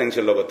악한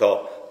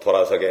행실로부터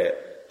돌아서게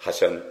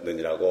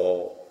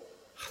하셨느니라고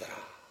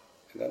하더라.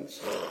 그러니까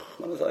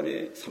수많은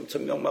사람이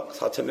 3,000명 막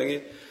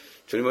 4,000명이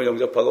주님을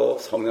영접하고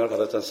성령을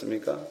받았지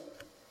않습니까?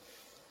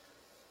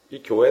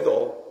 이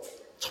교회도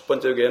첫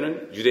번째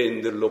교회는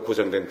유대인들로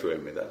구성된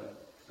교회입니다.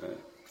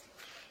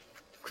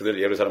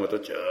 그들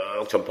예루살렘으로 쭉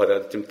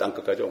전파되어 지금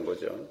땅끝까지 온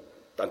거죠.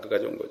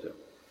 땅끝까지 온 거죠.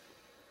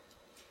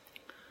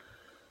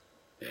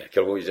 예,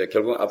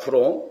 결국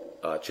앞으로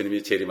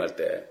주님이 재림할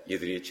때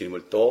이들이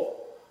주님을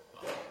또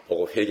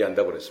보고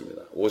회개한다고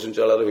그랬습니다.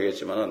 오순절날도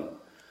회개했지만은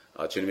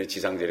주님의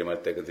지상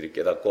재림할 때 그들이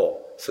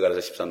깨닫고 스가랴서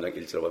 13장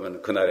 1절을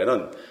보면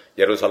그날에는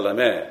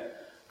예루살렘에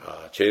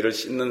죄를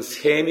씻는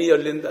샘이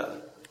열린다.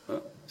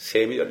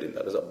 샘이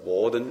열린다. 그래서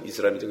모든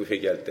이스라엘민족이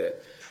회개할 때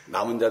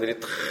남은 자들이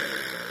다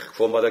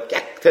구원받아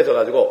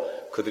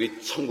깨끗해져가지고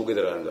그들이 천국에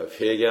들어가는 거예요.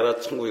 회개하라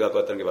천국에 갖고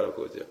왔다는 게 바로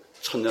그거죠.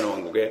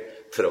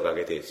 천년왕국에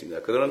들어가게 되어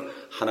있습니다. 그들은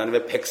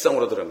하나님의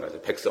백성으로 들어간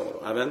거죠.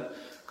 백성으로. 아멘.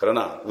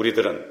 그러나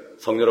우리들은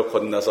성령으로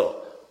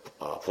거듭나서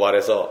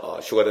부활해서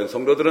휴가된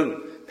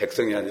성도들은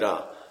백성이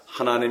아니라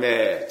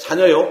하나님의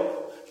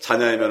자녀요.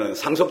 자녀이면은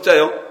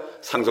상속자요.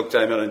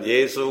 상속자이면은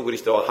예수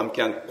그리스도와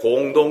함께한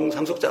공동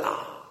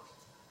상속자다.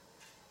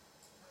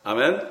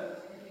 아멘.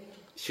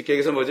 쉽게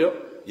얘기해서 뭐죠?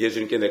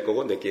 예수님께 내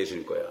거고 내게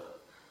예수님 거야.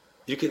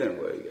 이렇게 되는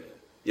거예요, 이게.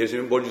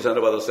 예수님이 뭘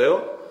유산을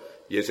받았어요?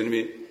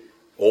 예수님이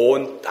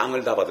온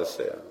땅을 다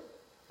받았어요.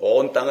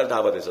 온 땅을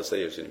다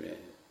받으셨어요, 예수님이.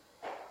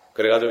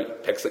 그래가지고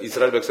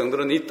이스라엘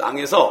백성들은 이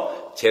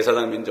땅에서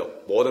제사장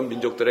민족, 모든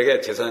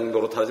민족들에게 제사장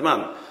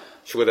노릇하지만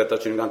휴거됐다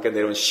주님과 함께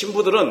내려온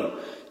신부들은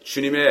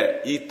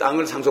주님의 이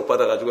땅을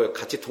상속받아가지고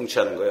같이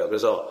통치하는 거예요.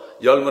 그래서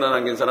 10문화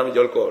남긴 사람은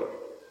 10골,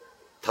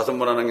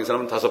 5문화 남긴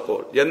사람은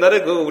 5골. 옛날에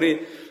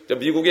우리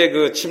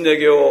미국의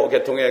침례교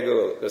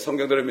계통의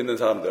성경들을 믿는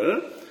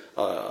사람들,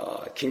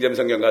 킹제임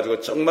성경 가지고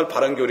정말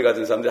바른 교리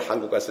가진 사람들이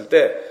한국 갔을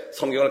때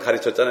성경을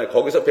가르쳤잖아요.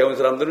 거기서 배운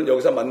사람들은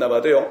여기서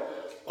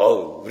만나봐도요,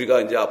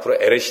 우리가 이제 앞으로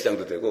LA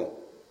시장도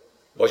되고,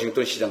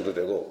 워싱턴 시장도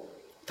되고,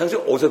 당신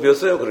어디서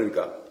배웠어요?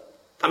 그러니까.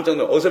 깜짝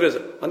놀라, 어디서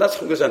배웠어요? 나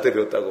선교사한테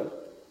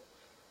배웠다고.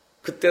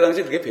 그때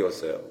당시 그렇게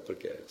배웠어요.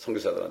 그렇게.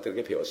 선교사들한테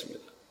그렇게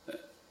배웠습니다. 네.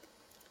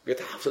 그게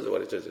다 없어져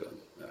버렸죠, 지금.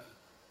 네.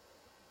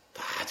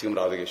 다 지금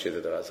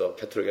라오디게시아에 들어가서,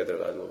 캐톨릭에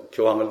들어가서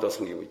교황을 더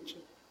섬기고 있죠.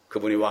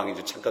 그분이 왕인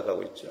줄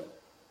착각하고 있죠.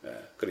 네.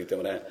 그렇기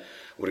때문에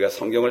우리가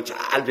성경을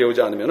잘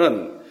배우지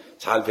않으면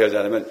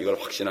이걸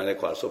확신 안에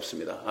구할 수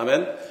없습니다.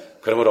 아멘.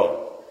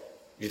 그러므로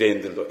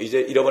유대인들도 이제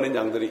잃어버린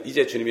양들이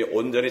이제 주님이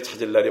온전히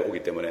찾을 날이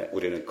오기 때문에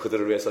우리는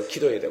그들을 위해서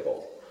기도해야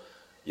되고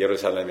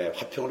예루살렘의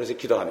화평을 위해서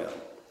기도하면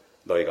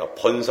너희가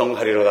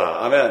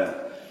번성하리로다.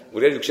 아멘.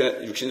 우리가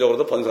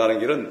육신적으로도 번성하는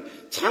길은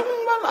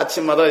정말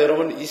아침마다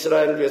여러분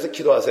이스라엘을 위해서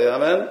기도하세요.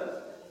 아멘.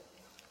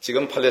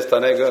 지금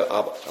팔레스타인의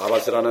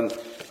아바스라는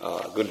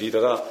그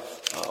리더가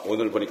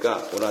오늘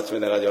아침에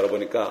내가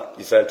열어보니까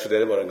이스라엘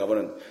투데이에 뭐라는가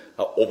하면은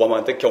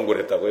오바마한테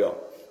경고를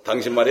했다고요.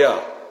 당신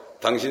말이야.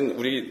 당신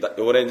우리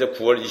이번에 이제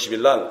 9월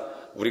 20일 날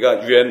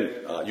우리가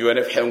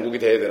유엔의 회원국이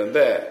돼야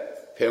되는데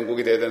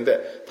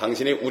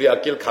당신이 우리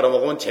앞길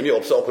가로막으면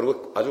재미없어.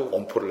 그리고 아주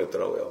엄포를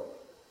냈더라고요.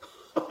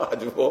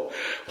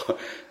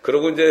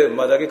 그러고 이제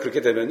만약에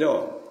그렇게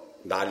되면요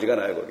난리가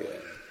나요. 거기에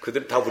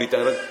그들 다 우리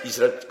땅에는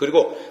이스라엘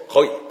그리고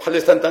거기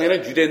팔레스타인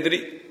땅에는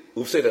유대인들이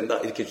없어야 된다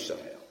이렇게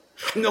주장해요.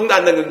 한 명도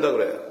안 남긴다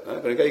그래요.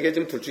 그러니까 이게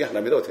지금 둘 중에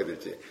하나입니다. 어떻게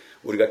될지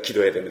우리가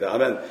기도해야 됩니다.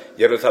 아멘.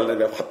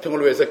 예루살렘의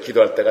화평을 위해서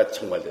기도할 때가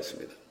정말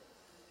됐습니다.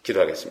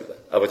 기도하겠습니다.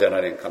 아버지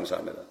하나님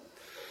감사합니다.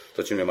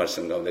 또 주님의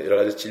말씀 가운데 여러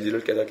가지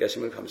진리를 깨닫게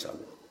하심을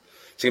감사합니다.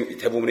 지금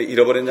대부분이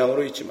잃어버린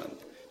양으로 있지만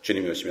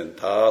주님이 오시면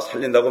다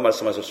살린다고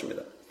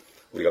말씀하셨습니다.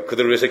 우리가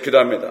그들을 위해서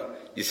기도합니다.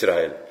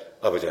 이스라엘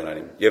아버지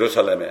하나님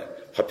예루살렘에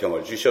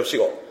화평을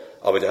주시옵시고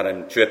아버지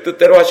하나님 주의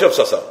뜻대로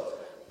하시옵소서.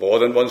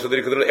 모든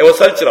원수들이 그들을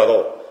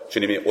에워쌀지라도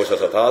주님이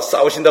오셔서 다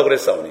싸우신다고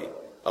그랬사오니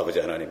아버지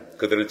하나님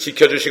그들을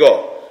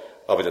지켜주시고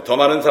아버지 더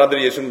많은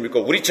사람들이 예수를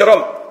믿고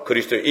우리처럼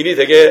그리스도인이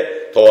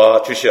되게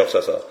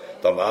도와주시옵소서.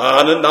 더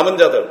많은 남은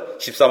자들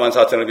 14만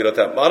 4천을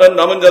비롯한 많은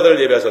남은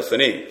자들을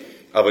예비하셨으니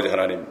아버지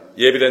하나님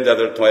예비된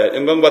자들을 통하여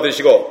영광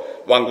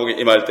받으시고 왕국이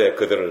임할 때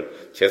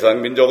그들을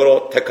제사장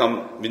민족으로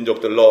택한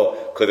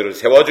민족들로 그들을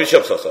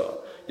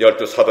세워주시옵소서.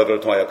 12 사도들을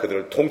통하여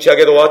그들을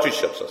통치하게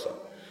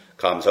도와주시옵소서.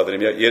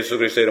 감사드리며 예수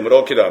그리스도의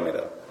이름으로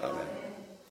기도합니다.